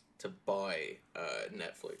to buy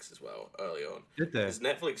Netflix as well early on. Did they? Because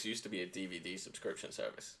Netflix used to be a DVD subscription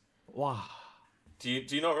service. Wow. Do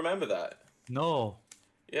you not remember that? No.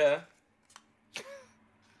 Yeah.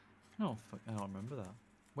 No, I don't remember that.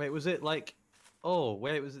 Wait, was it like? Oh,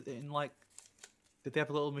 wait, was it in like? Did they have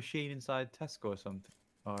a little machine inside Tesco or something?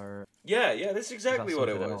 Or yeah, that's exactly what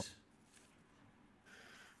it was. Else?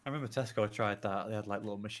 I remember Tesco tried that. They had like a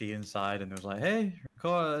little machine inside, and it was like, "Hey,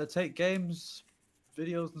 take games,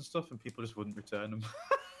 videos, and stuff," and people just wouldn't return them.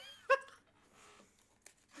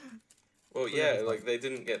 Well, yeah, like they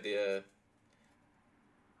didn't get the.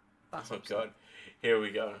 Oh god, here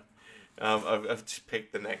we go. I've just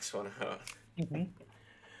picked the next one out. Mm-hmm.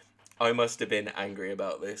 I must have been angry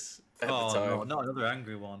about this at the time. No, not another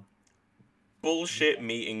angry one. Bullshit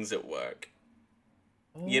meetings at work.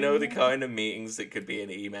 You know, the kind of meetings that could be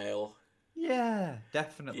an email. Yeah,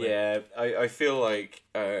 definitely. Yeah, I feel like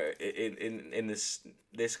in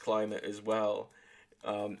this climate as well,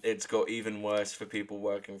 it's got even worse for people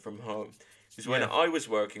working from home. Because when I was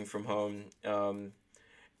working from home,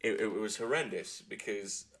 it was horrendous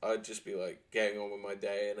because I'd just be like getting on with my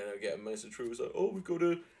day, and then I'd get a message through. It was like, "Oh, we've got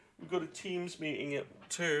a Teams meeting at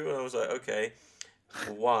 2:00, and I was like, "Okay,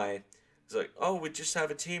 why?" It's like, "Oh, we just have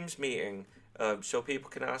a Teams meeting, so people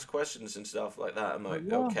can ask questions and stuff like that." I'm like,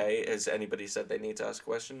 "Okay, has anybody said they need to ask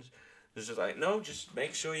questions?" It's just like, "No, just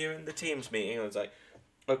make sure you're in the Teams meeting." I was like,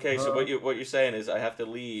 "Okay, so what you're saying is I have to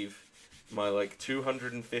leave my like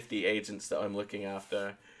 250 agents that I'm looking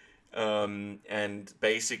after, and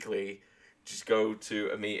basically just go to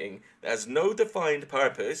a meeting that has no defined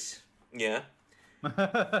purpose, yeah."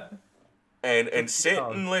 And sit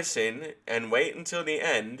and listen and wait until the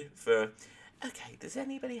end for, okay, does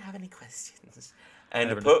anybody have any questions?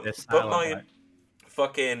 And put my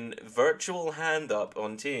fucking virtual hand up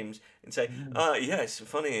on Teams and say, yes,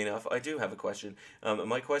 funny enough, I do have a question.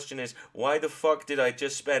 My question is, why the fuck did I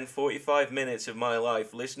just spend 45 minutes of my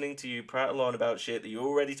life listening to you prattle on about shit that you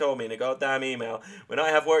already told me in a goddamn email when I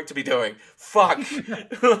have work to be doing? Fuck!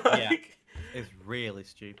 Yeah, it's really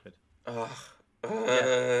stupid.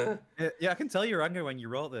 Yeah, I can tell you're angry when you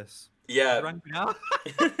wrote this. Yeah. You're angry now?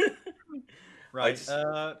 Right.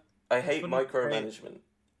 I hate micromanagement.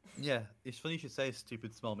 Yeah, it's funny you should say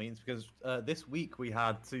stupid small meetings because this week we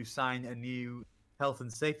had to sign a new health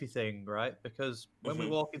and safety thing, right? Because when we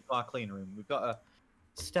walk into our clean room, we've got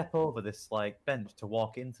step over this like bench to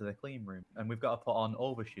walk into the clean room, and we've got to put on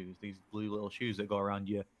overshoes, these blue little shoes that go around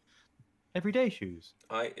your everyday shoes.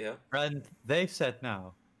 Yeah. And they've said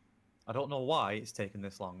now, I don't know why it's taken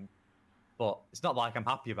this long, but it's not like I'm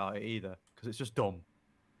happy about it either, because it's just dumb.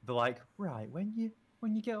 They're like, right, when you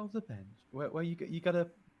get off the bench, where you gotta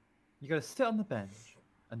sit on the bench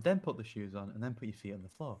and then put the shoes on and then put your feet on the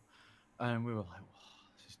floor. And we were like, oh,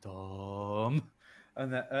 this is dumb.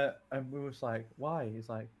 And we was like, why? He's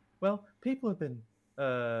like, well, people have been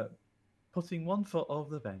putting one foot over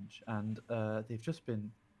the bench, and they've just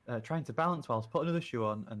been trying to balance whilst putting another shoe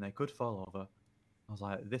on, and they could fall over. I was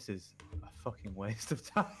like, this is a fucking waste of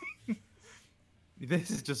time.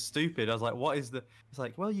 This is just stupid. I was like, what is the... It's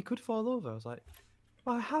like, well, you could fall over. I was like,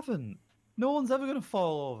 well, I haven't. No one's ever going to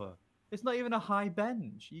fall over. It's not even a high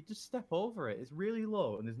bench. You just step over it. It's really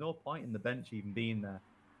low, and there's no point in the bench even being there.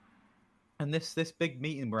 And this big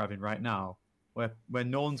meeting we're having right now, where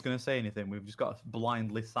no one's going to say anything, we've just got to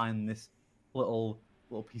blindly sign this little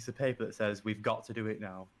piece of paper that says we've got to do it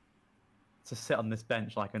now. To sit on this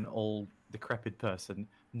bench like an old, decrepit person.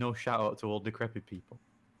 No shout out to old, decrepit people.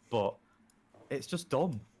 But it's just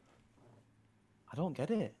dumb. I don't get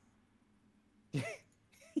it.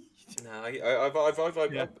 No,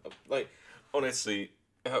 I've Yeah. like, honestly,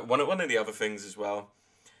 one of the other things as well,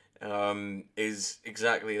 is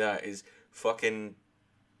exactly that, is fucking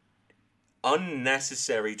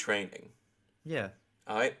unnecessary training. Yeah.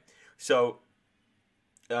 Alright? So,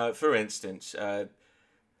 for instance,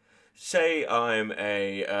 say I'm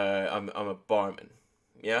a barman,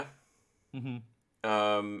 yeah? Mm-hmm.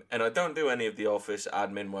 And I don't do any of the office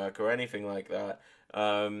admin work or anything like that.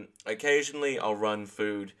 Occasionally I'll run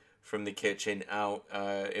food from the kitchen out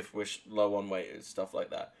if we're low on waiters, stuff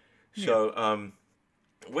like that. Yeah. So,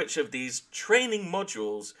 which of these training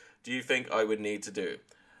modules do you think I would need to do?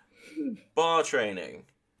 Bar training,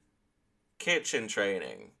 kitchen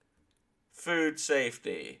training, food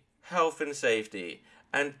safety, health and safety,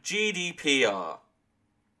 and GDPR.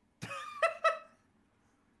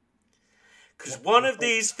 Because one of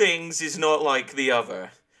these things is not like the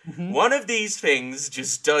other. Mm-hmm. One of these things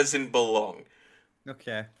just doesn't belong.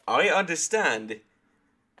 Okay. I understand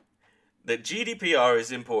that GDPR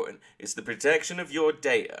is important. It's the protection of your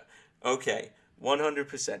data. Okay,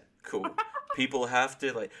 100%. Cool. People have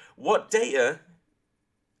to, like... What data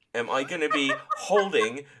am I going to be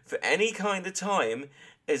holding for any kind of time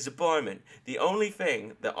as a barman? The only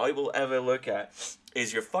thing that I will ever look at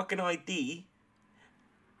is your fucking ID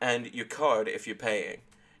and your card if you're paying.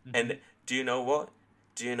 Mm-hmm. And do you know what?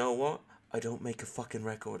 I don't make a fucking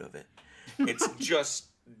record of it. It's just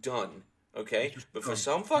done, okay? But for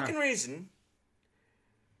some fucking reason,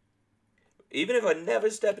 even if I never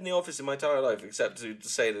step in the office in my entire life except to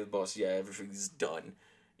say to the boss, yeah, everything's done,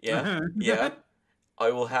 yeah, I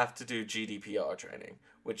will have to do GDPR training,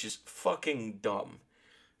 which is fucking dumb.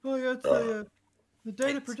 Oh, yeah, it's the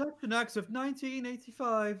Data Protection Act of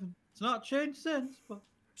 1985. It's not changed since, but...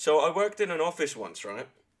 So I worked in an office once, right?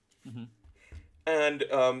 Mm-hmm. And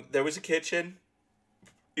there was a kitchen,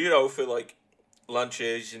 you know, for like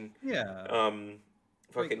lunches and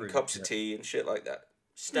fucking cups of tea and shit like that.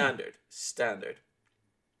 Standard.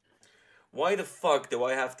 Why the fuck do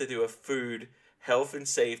I have to do a food, health and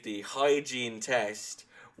safety, hygiene test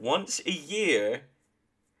once a year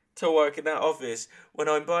to work in that office when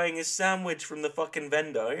I'm buying a sandwich from the fucking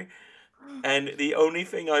vendor and the only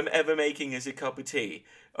thing I'm ever making is a cup of tea?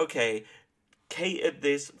 Okay, catered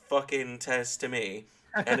this fucking test to me,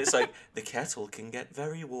 and it's like, the kettle can get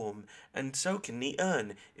very warm, and so can the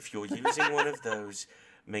urn. If you're using one of those,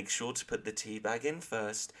 make sure to put the tea bag in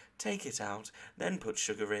first, take it out, then put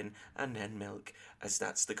sugar in, and then milk, as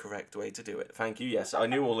that's the correct way to do it. Thank you, yes, I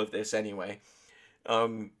knew all of this anyway.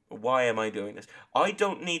 Why am I doing this? I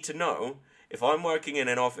don't need to know, if I'm working in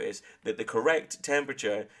an office, that the correct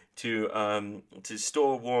temperature to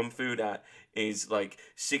store warm food at is like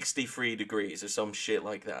 63 degrees or some shit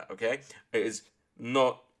like that, okay? It is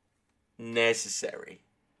not necessary.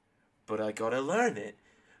 But I gotta learn it.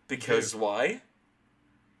 Because why?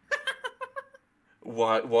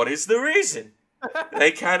 What is the reason?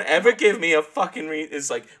 They can't ever give me a fucking reason. It's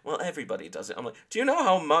like, well, everybody does it. I'm like, do you know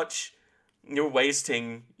how much you're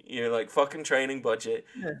wasting your like fucking training budget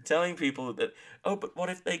telling people that, oh, but what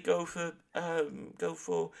if they go for a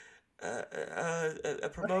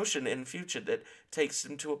promotion in future that takes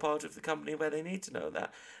them to a part of the company where they need to know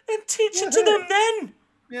that, and teach it to them then.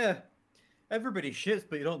 Yeah, everybody shits,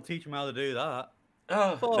 but you don't teach them how to do that.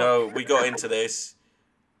 Oh no, we got into this.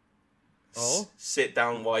 Oh, sit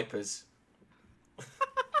down wipers.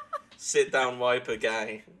 Sit down wiper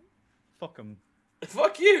guy. Fuck them.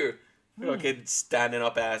 Fuck you. Fucking standing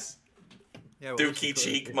up ass. Yeah, Dookie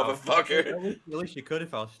cheek, motherfucker. At least you could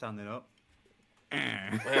if I was standing up.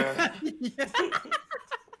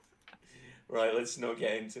 Right, let's not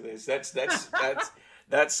get into this. That's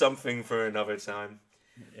something for another time.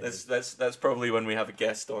 That's probably when we have a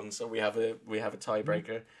guest on, so we have a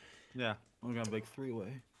tiebreaker. Yeah, we're gonna make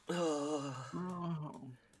 3-way.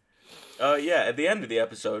 Yeah, at the end of the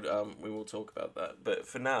episode, we will talk about that. But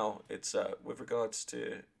for now, it's with regards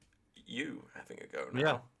to you having a go now.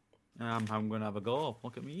 Yeah. I'm gonna have a go.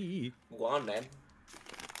 Look at me. Go on, man.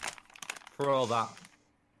 For all that,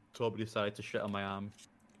 Toby decided to shit on my arm,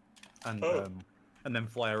 and then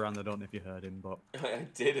fly around. I don't know if you heard him, but I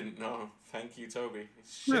didn't know. Thank you, Toby.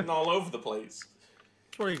 He's shitting all over the place.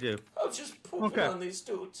 That's what do you do? I was just pooping on these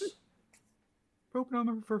dudes. Pooping on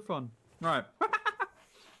them for fun, right?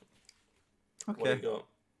 Okay. What do you got?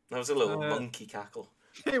 That was a little monkey cackle.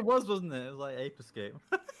 It was, wasn't it? It was like Ape Escape.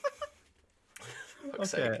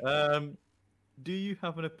 Okay. Do you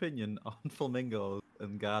have an opinion on flamingos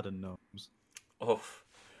and garden gnomes? Oh,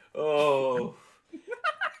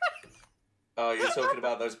 you're talking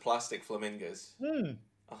about those plastic flamingos.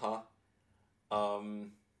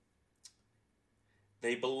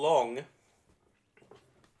 They belong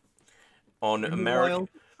on American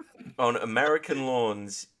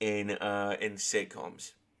lawns in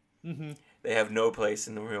sitcoms. Mm-hmm. They have no place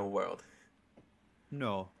in the real world.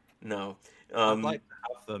 No. I'd like to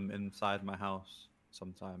have them inside my house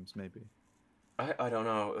sometimes, maybe. I don't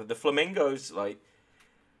know. The flamingos, like,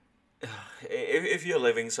 if you're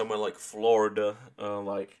living somewhere like Florida,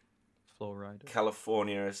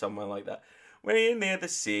 California or somewhere like that, where you're near the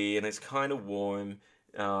sea and it's kind of warm,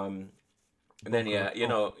 and then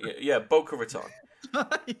Boca Raton.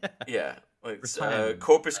 Yeah, like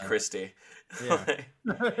Corpus Christi. Yeah.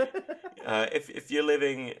 If you're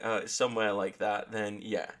living somewhere like that, then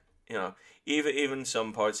even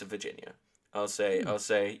some parts of Virginia, I'll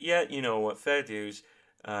say, yeah, you know what, fair dues.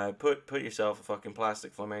 Put yourself a fucking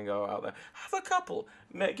plastic flamingo out there. Have a couple.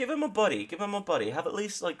 Give him a buddy. Have at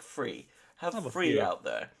least like three. Have three out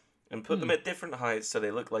there, and put them at different heights so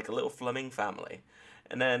they look like a little flaming family.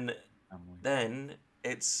 And then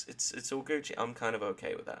it's all Gucci. I'm kind of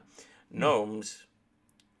okay with that. Gnomes,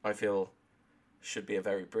 I feel, should be a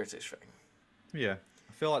very British thing. Yeah,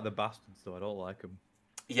 I feel like the bastards though. I don't like them.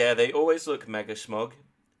 Yeah, they always look mega smug.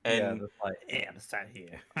 And I'm sat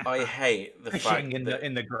here. I hate the fact that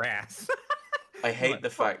in the grass. I hate the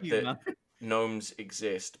fact that gnomes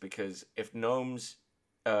exist, because if gnomes,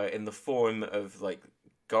 in the form of like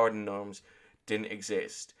garden gnomes, didn't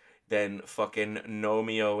exist, then fucking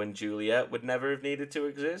Gnomeo and Juliet would never have needed to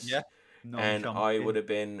exist. Yeah, I would have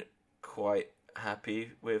been quite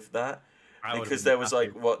happy with that, because there was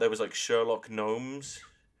like Sherlock Gnomes.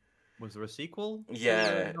 Was there a sequel?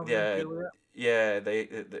 Yeah.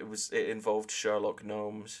 It involved Sherlock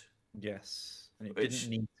Gnomes. Yes, and it didn't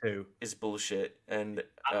need to. Is bullshit, and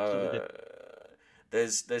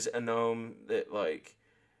there's a gnome that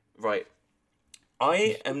right.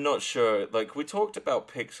 I am not sure. Like, we talked about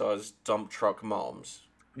Pixar's dump truck moms.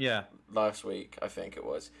 Yeah. Last week, I think it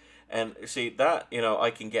was. And see that,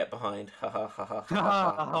 I can get behind. But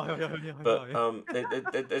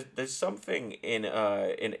there's something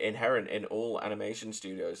inherent in all animation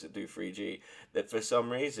studios that do 3G that for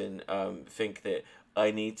some reason think that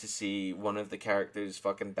I need to see one of the characters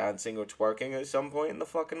fucking dancing or twerking at some point in the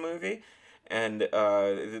fucking movie. And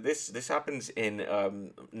this happens in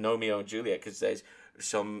Gnomeo and Juliet, because there's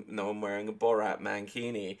some gnome wearing a Borat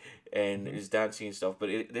mankini and is dancing and stuff.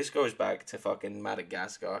 But this goes back to fucking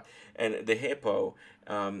Madagascar, and the hippo.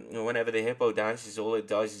 Whenever the hippo dances, all it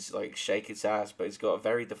does is like shake its ass, but it's got a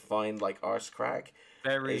very defined like arse crack.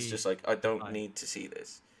 It's just like, I don't need to see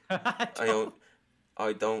this. I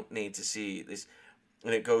don't need to see this,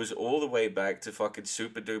 and it goes all the way back to fucking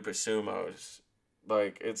Super Duper Sumos.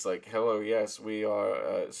 Like, it's like, hello, yes, we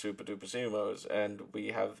are Super Duper Sumos, and we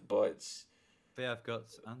have butts. They have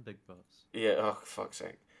guts and big butts. Yeah, oh, fuck's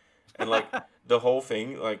sake. And, like, the whole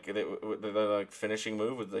thing, like, the finishing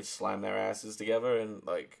move was they slam their asses together and,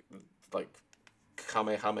 like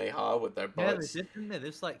Kamehameha with their butts. Yeah, they did, didn't they?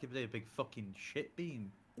 This, like, give it a big fucking shit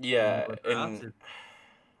beam. Yeah, and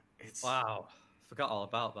it's... Wow, forgot all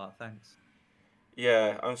about that, thanks.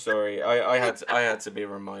 Yeah, I'm sorry. I had to be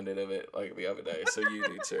reminded of it, like, the other day, so you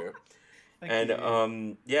do too. Thank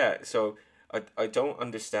you. Yeah, so... I don't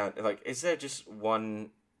understand. Like, is there just one?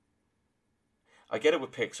 I get it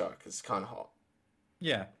with Pixar because it's kind of hot.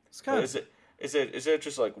 Yeah, it's kind of. Is there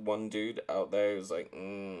just like one dude out there who's like,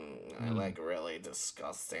 I like really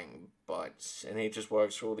disgusting butts, and he just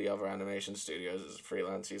works for all the other animation studios as a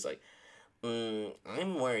freelance. He's like,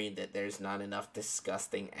 I'm worried that there's not enough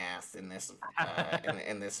disgusting ass in this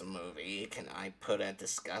in this movie. Can I put a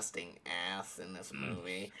disgusting ass in this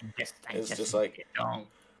movie? It's just like, don't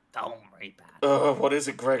worry about it. What is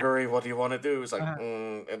it, Gregory? What do you want to do? It's like,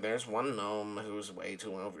 there's one gnome who's way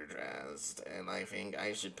too overdressed, and I think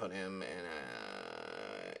I should put him in a.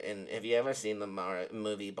 And have you ever seen the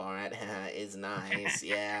movie Borat? It's nice.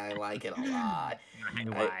 Yeah, I like it a lot.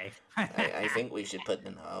 I think we should put the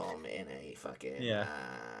gnome in a fucking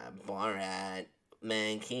Borat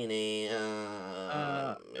mankini.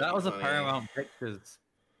 That was a Paramount Pictures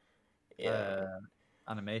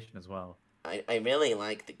animation as well. I really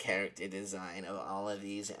like the character design of all of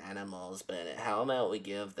these animals, but how about we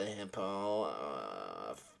give the hippo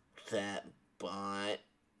a fat butt?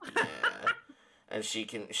 Yeah. And she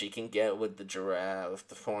can get with the giraffe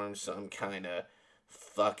to form some kind of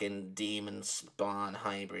fucking demon spawn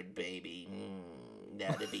hybrid baby.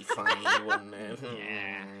 That'd be funny, wouldn't it?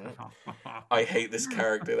 I hate this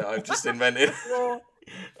character that I've just invented.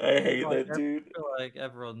 I hate that dude. I feel like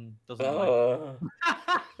everyone doesn't like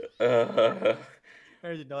I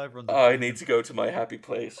already know everyone's I need to go to my happy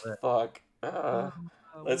place. Fuck.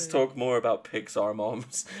 Let's talk more about Pixar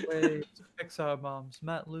moms. Pixar moms,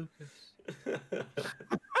 Matt Lucas.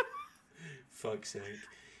 Fuck's sake.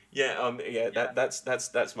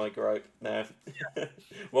 That's my gripe. Nah.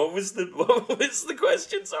 What was the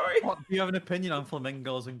question? Sorry. Do you have an opinion on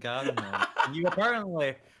flamingos and garden gnomes? You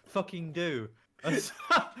apparently fucking do.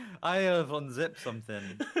 I have unzipped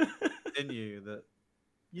something, didn't you, that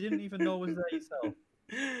you didn't even know was there yourself.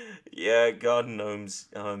 Yeah, garden gnomes.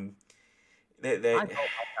 I don't like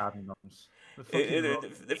garden gnomes.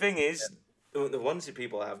 The thing is, the ones that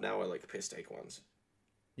people have now are like piss take ones.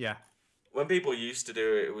 Yeah. When people used to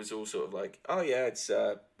do it, it was all sort of like, oh yeah, it's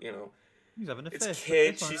he's having a it's fish.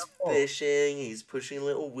 Kit, she's fishing, he's pushing a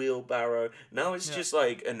little wheelbarrow. Now it's just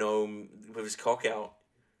like a gnome with his cock out.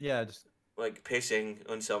 Yeah, just like pissing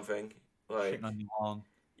on something. Like shitting on your lawn.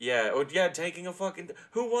 Yeah, or taking a fucking.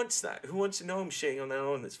 Who wants that? Who wants a gnome shitting on their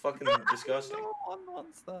lawn? That's fucking disgusting. No one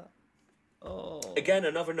wants that. Oh. Again,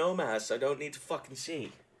 another gnome ass. I don't need to fucking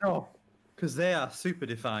see. No, because they are super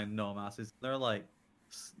defined gnome asses. They're like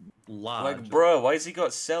large. Like, bro, why has he got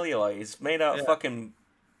cellulite? He's made out of fucking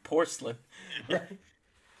porcelain. Yeah.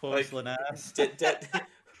 Porcelain ass.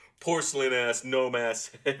 Porcelain ass, gnome ass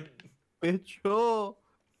head. Bitch, oh.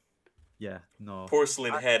 Yeah, no.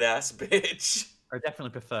 Porcelain head ass bitch. I definitely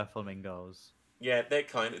prefer flamingos. Yeah, they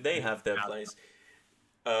have their place.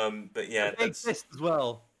 But yeah, they exist as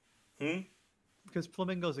well. Hmm? Because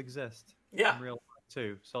flamingos exist. Yeah. In real life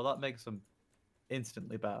too, so that makes them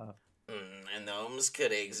instantly better. And gnomes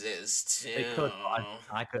could exist too. They could.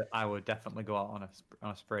 I would definitely go out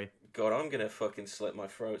on a spree. God, I'm gonna fucking slit my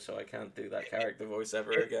throat so I can't do that character voice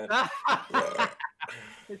ever again.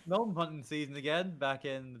 It's gnome hunting season again, back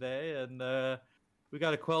in the day, and we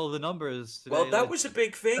gotta quell the numbers today. Well, that was a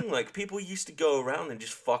big thing. Like, people used to go around and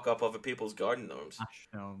just fuck up other people's garden gnomes.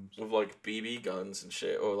 Gnomes. With, like, BB guns and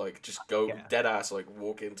shit. Or, like, just go dead ass, like,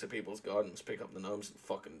 walk into people's gardens, pick up the gnomes and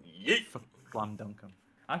fucking yeet. Slam dunk them.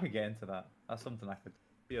 I could get into that. That's something I could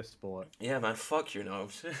be a sport. Yeah, man, fuck your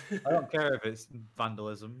gnomes. I don't care if it's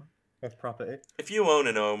vandalism of property. If you own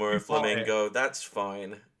a gnome or a flamingo, that's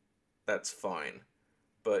fine. That's fine.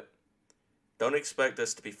 But don't expect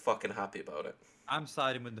us to be fucking happy about it. I'm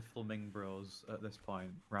siding with the flaming bros at this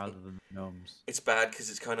point rather than the gnomes. It's bad because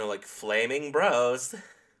it's kind of like flaming bros.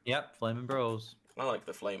 Yep, flaming bros. I like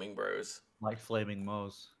the flaming bros. Like flaming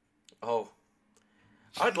moes. Oh,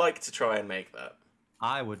 I'd like to try and make that.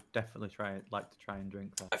 I would definitely like to try and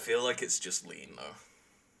drink that. I feel like it's just lean though.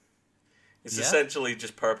 It's essentially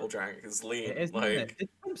just purple drink. It's lean. It is, like, did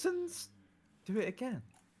Simpsons do it again?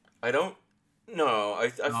 I don't. No, I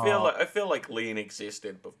feel like lean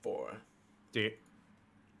existed before. Dude,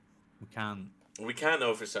 we can't. We can't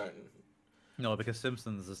know for certain. No, because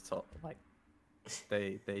Simpsons is like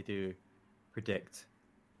they do predict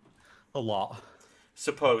a lot.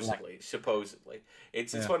 Supposedly,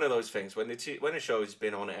 it's one of those things when a show's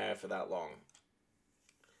been on air for that long.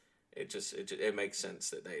 It makes sense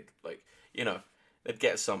that they'd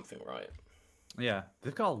get something right. Yeah,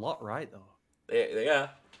 they've got a lot right though. Yeah.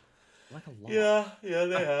 Like a lot. Yeah,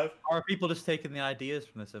 they have. Or are people just taking the ideas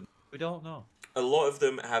from this? We don't know. A lot of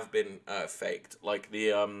them have been faked, like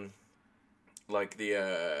the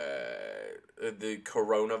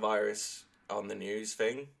coronavirus on the news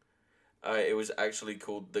thing. It was actually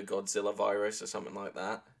called the Godzilla virus or something like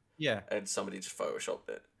that. Yeah. And somebody just photoshopped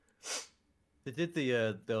it. They did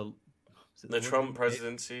the Trump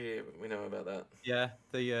presidency. We know about that. Yeah,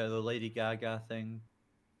 the Lady Gaga thing.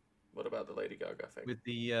 What about the Lady Gaga thing? With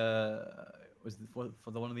the was the,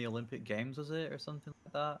 for the one of the Olympic Games, was it, or something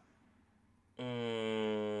like that?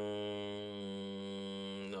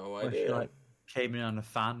 No Where idea. she like came in on a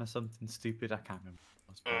fan or something stupid. I can't remember.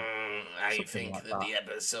 I think like that the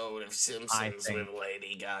episode of Simpsons with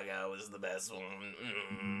Lady Gaga was the best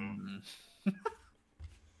one.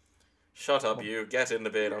 Shut up, you. Get in the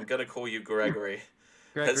bin. I'm gonna call you Gregory.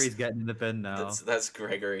 Gregory's getting in the bin now. That's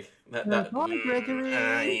Gregory. Gregory.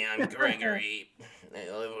 Hi, I'm Gregory. I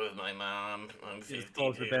live with my mom. I'm 52. He's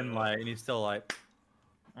close the bin, like, and he's still like...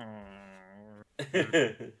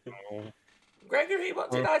 Gregory,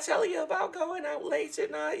 what did I tell you about going out late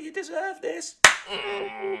at night? You deserve this.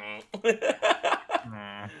 I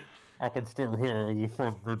can still hear you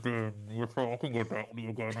from the bin. You're talking about me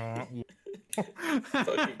again, aren't you?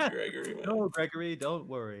 Fucking Gregory, man. No, Gregory, don't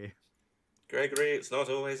worry. Gregory, it's not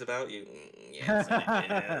always about you. Yes,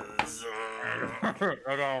 it is.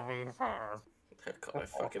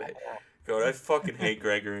 God, I fucking hate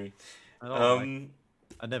Gregory. I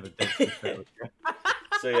never did.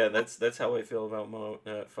 So yeah, that's how I feel about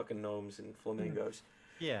fucking gnomes and flamingos.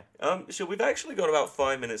 Yeah. So we've actually got about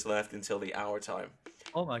 5 minutes left until the hour time.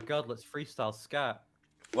 Oh my god, let's freestyle scat.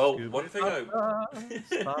 Well, one thing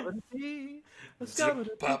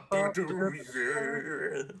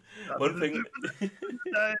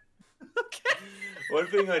one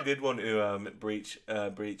thing I did want to breach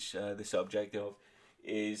the subject of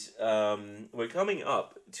is we're coming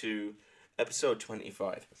up to episode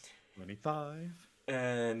 25. 25.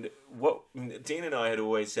 And what Dean and I had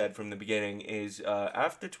always said from the beginning is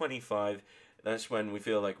after 25, that's when we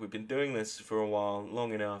feel like we've been doing this for a while,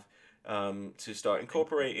 long enough, to start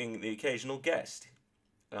incorporating the occasional guest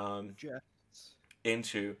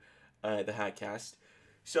into the Hatcast.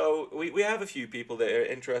 So we have a few people that are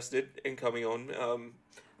interested in coming on,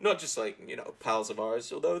 not just like, pals of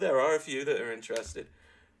ours, although there are a few that are interested.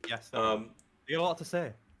 Yes, you got a lot to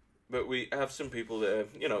say. But we have some people that are,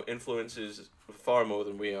 influencers far more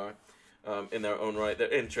than we are, in their own right.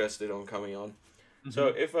 They're interested on coming on. Mm-hmm.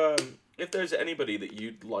 So if there's anybody that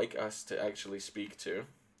you'd like us to actually speak to,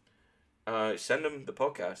 send them the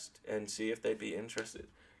podcast and see if they'd be interested.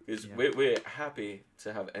 Because we're happy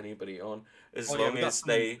to have anybody on as long as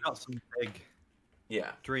they got some big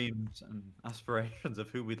dreams and aspirations of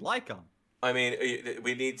who we'd like on. I mean,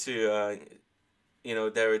 we need to.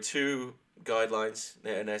 There are 2 guidelines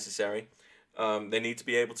that are necessary. They need to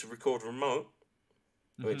be able to record remote,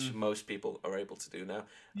 which most people are able to do now.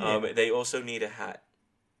 Yeah. They also need a hat.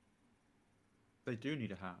 They do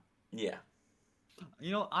need a hat. Yeah.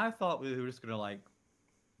 I thought we were just gonna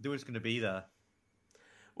they were just gonna be there.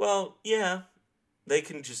 Well, yeah, they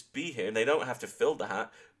can just be here. They don't have to fill the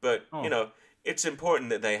hat, but it's important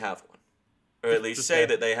that they have one, or at least say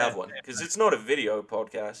that they have one, because it's not a video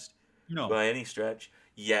podcast by any stretch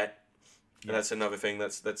yet. Yeah. That's another thing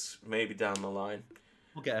that's maybe down the line.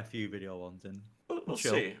 We'll get a few video ones in. We'll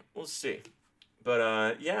see. We'll see.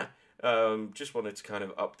 But just wanted to kind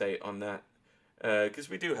of update on that because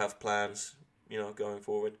we do have plans, going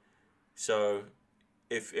forward. So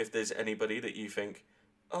if there's anybody that you think,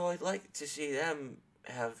 I'd like to see them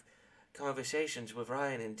have conversations with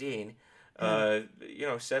Ryan and Dean,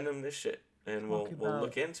 send them this shit and we'll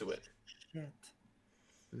look into it. Shit.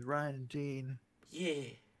 With Ryan and Dean.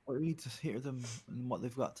 Yeah. We need to hear them and what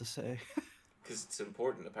they've got to say. Because it's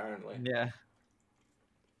important, apparently. Yeah.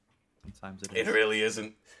 Sometimes it is. It really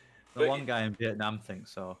isn't. The one guy in Vietnam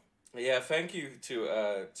thinks so. Yeah, thank you to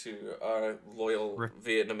our loyal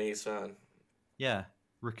Vietnamese fan. Yeah,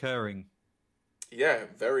 recurring. Yeah,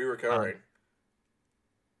 very recurring.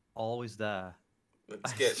 Always there.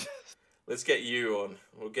 Let's get you on.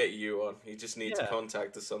 We'll get you on. You just need to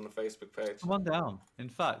contact us on the Facebook page. Come on down. In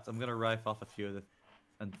fact, I'm going to rife off a few of them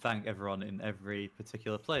and thank everyone in every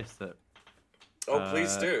particular place that... Oh,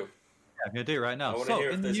 please do. Yeah, I'm going to do it right now. I want to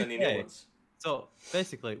hear if there's any new ones. So,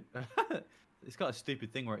 basically, it's got a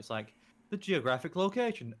stupid thing where it's like, the geographic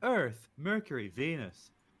location, Earth, Mercury,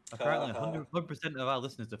 Venus. Apparently, 100% of our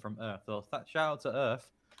listeners are from Earth. So, shout out to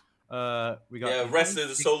Earth. We got rest of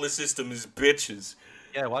the solar system is bitches.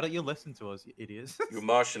 Yeah, why don't you listen to us, you idiots? You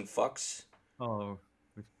Martian fucks. Oh,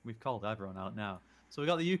 we've called everyone out now. So we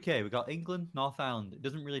got the UK, we got England, North Ireland. It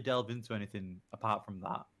doesn't really delve into anything apart from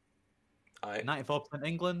that. 94%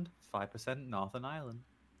 England, 5% Northern Ireland.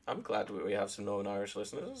 I'm glad we have some Northern Irish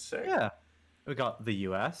listeners. Sick. Yeah. We got the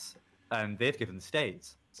US, and they've given the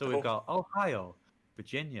states. So we've got Ohio,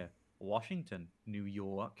 Virginia, Washington, New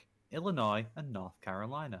York, Illinois, and North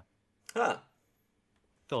Carolina. Huh.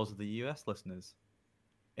 Those are the US listeners.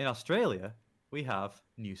 In Australia, we have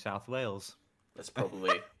New South Wales. That's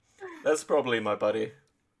probably my buddy.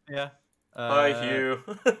 Yeah. Hi, Hugh.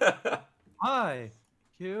 Hi,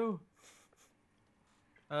 Hugh.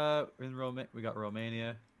 We got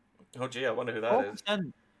Romania. Oh, gee, I wonder who that is.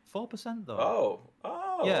 4% though.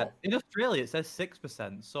 Oh. Yeah, in Australia it says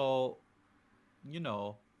 6%. So,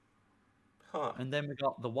 Huh. And then we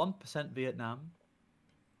got the 1% Vietnam.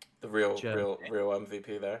 The real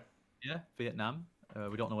MVP there. Yeah, Vietnam.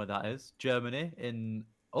 We don't know where that is. Germany we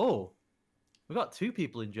got 2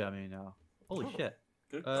 people in Germany now. Holy shit.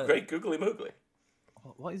 Great googly moogly.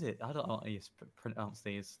 What is it? I don't know how you pronounce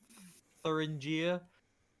these. Thuringia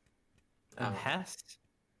and Hesse?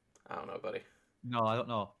 I don't know, buddy. No, I don't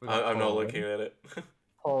know. I'm not looking at it.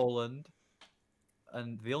 Poland.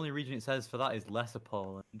 And the only region it says for that is Lesser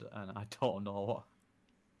Poland, and I don't know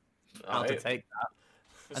how to take that.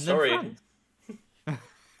 And Sorry. then France.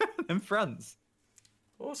 And France.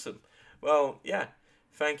 Awesome. Well, yeah.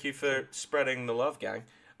 Thank you for spreading the love, gang.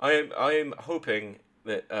 I'm hoping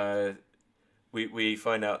that we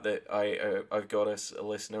find out that I've got us a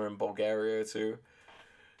listener in Bulgaria too,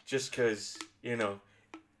 just because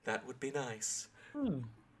that would be nice.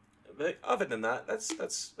 But other than that,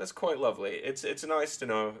 that's quite lovely. It's nice to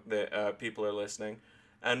know that people are listening,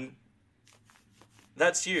 and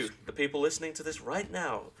that's you, the people listening to this right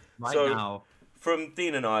now. Now. From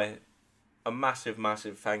Dean and I, a massive,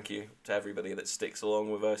 massive thank you to everybody that sticks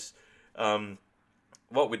along with us.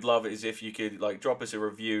 What we'd love is if you could drop us a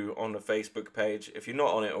review on the Facebook page. If you're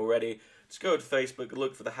not on it already, just go to Facebook and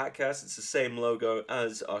look for the Hatcast. It's the same logo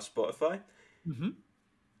as our Spotify. Mm-hmm.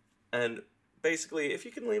 And basically, if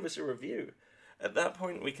you can leave us a review, at that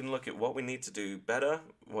point we can look at what we need to do better,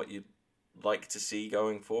 what you'd like to see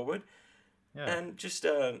going forward, and just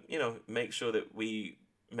make sure that we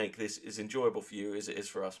make this as enjoyable for you as it is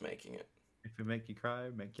for us making it. If we make you cry,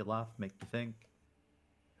 make you laugh, make you think.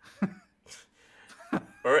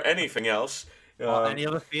 Or anything else. Or any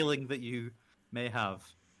other feeling that you may have.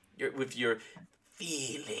 With your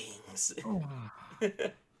feelings. Oh.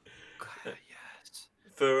 Yes.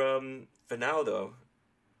 For now, though,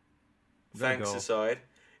 thanks aside,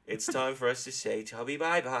 it's time for us to say Toby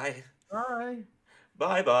bye-bye. Bye.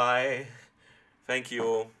 Bye-bye. Thank you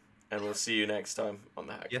all, and we'll see you next time on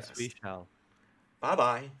the Hackcast. Yes, we shall.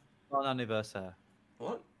 Bye-bye. Bon anniversaire.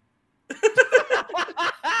 What?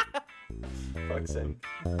 Fuck's sake.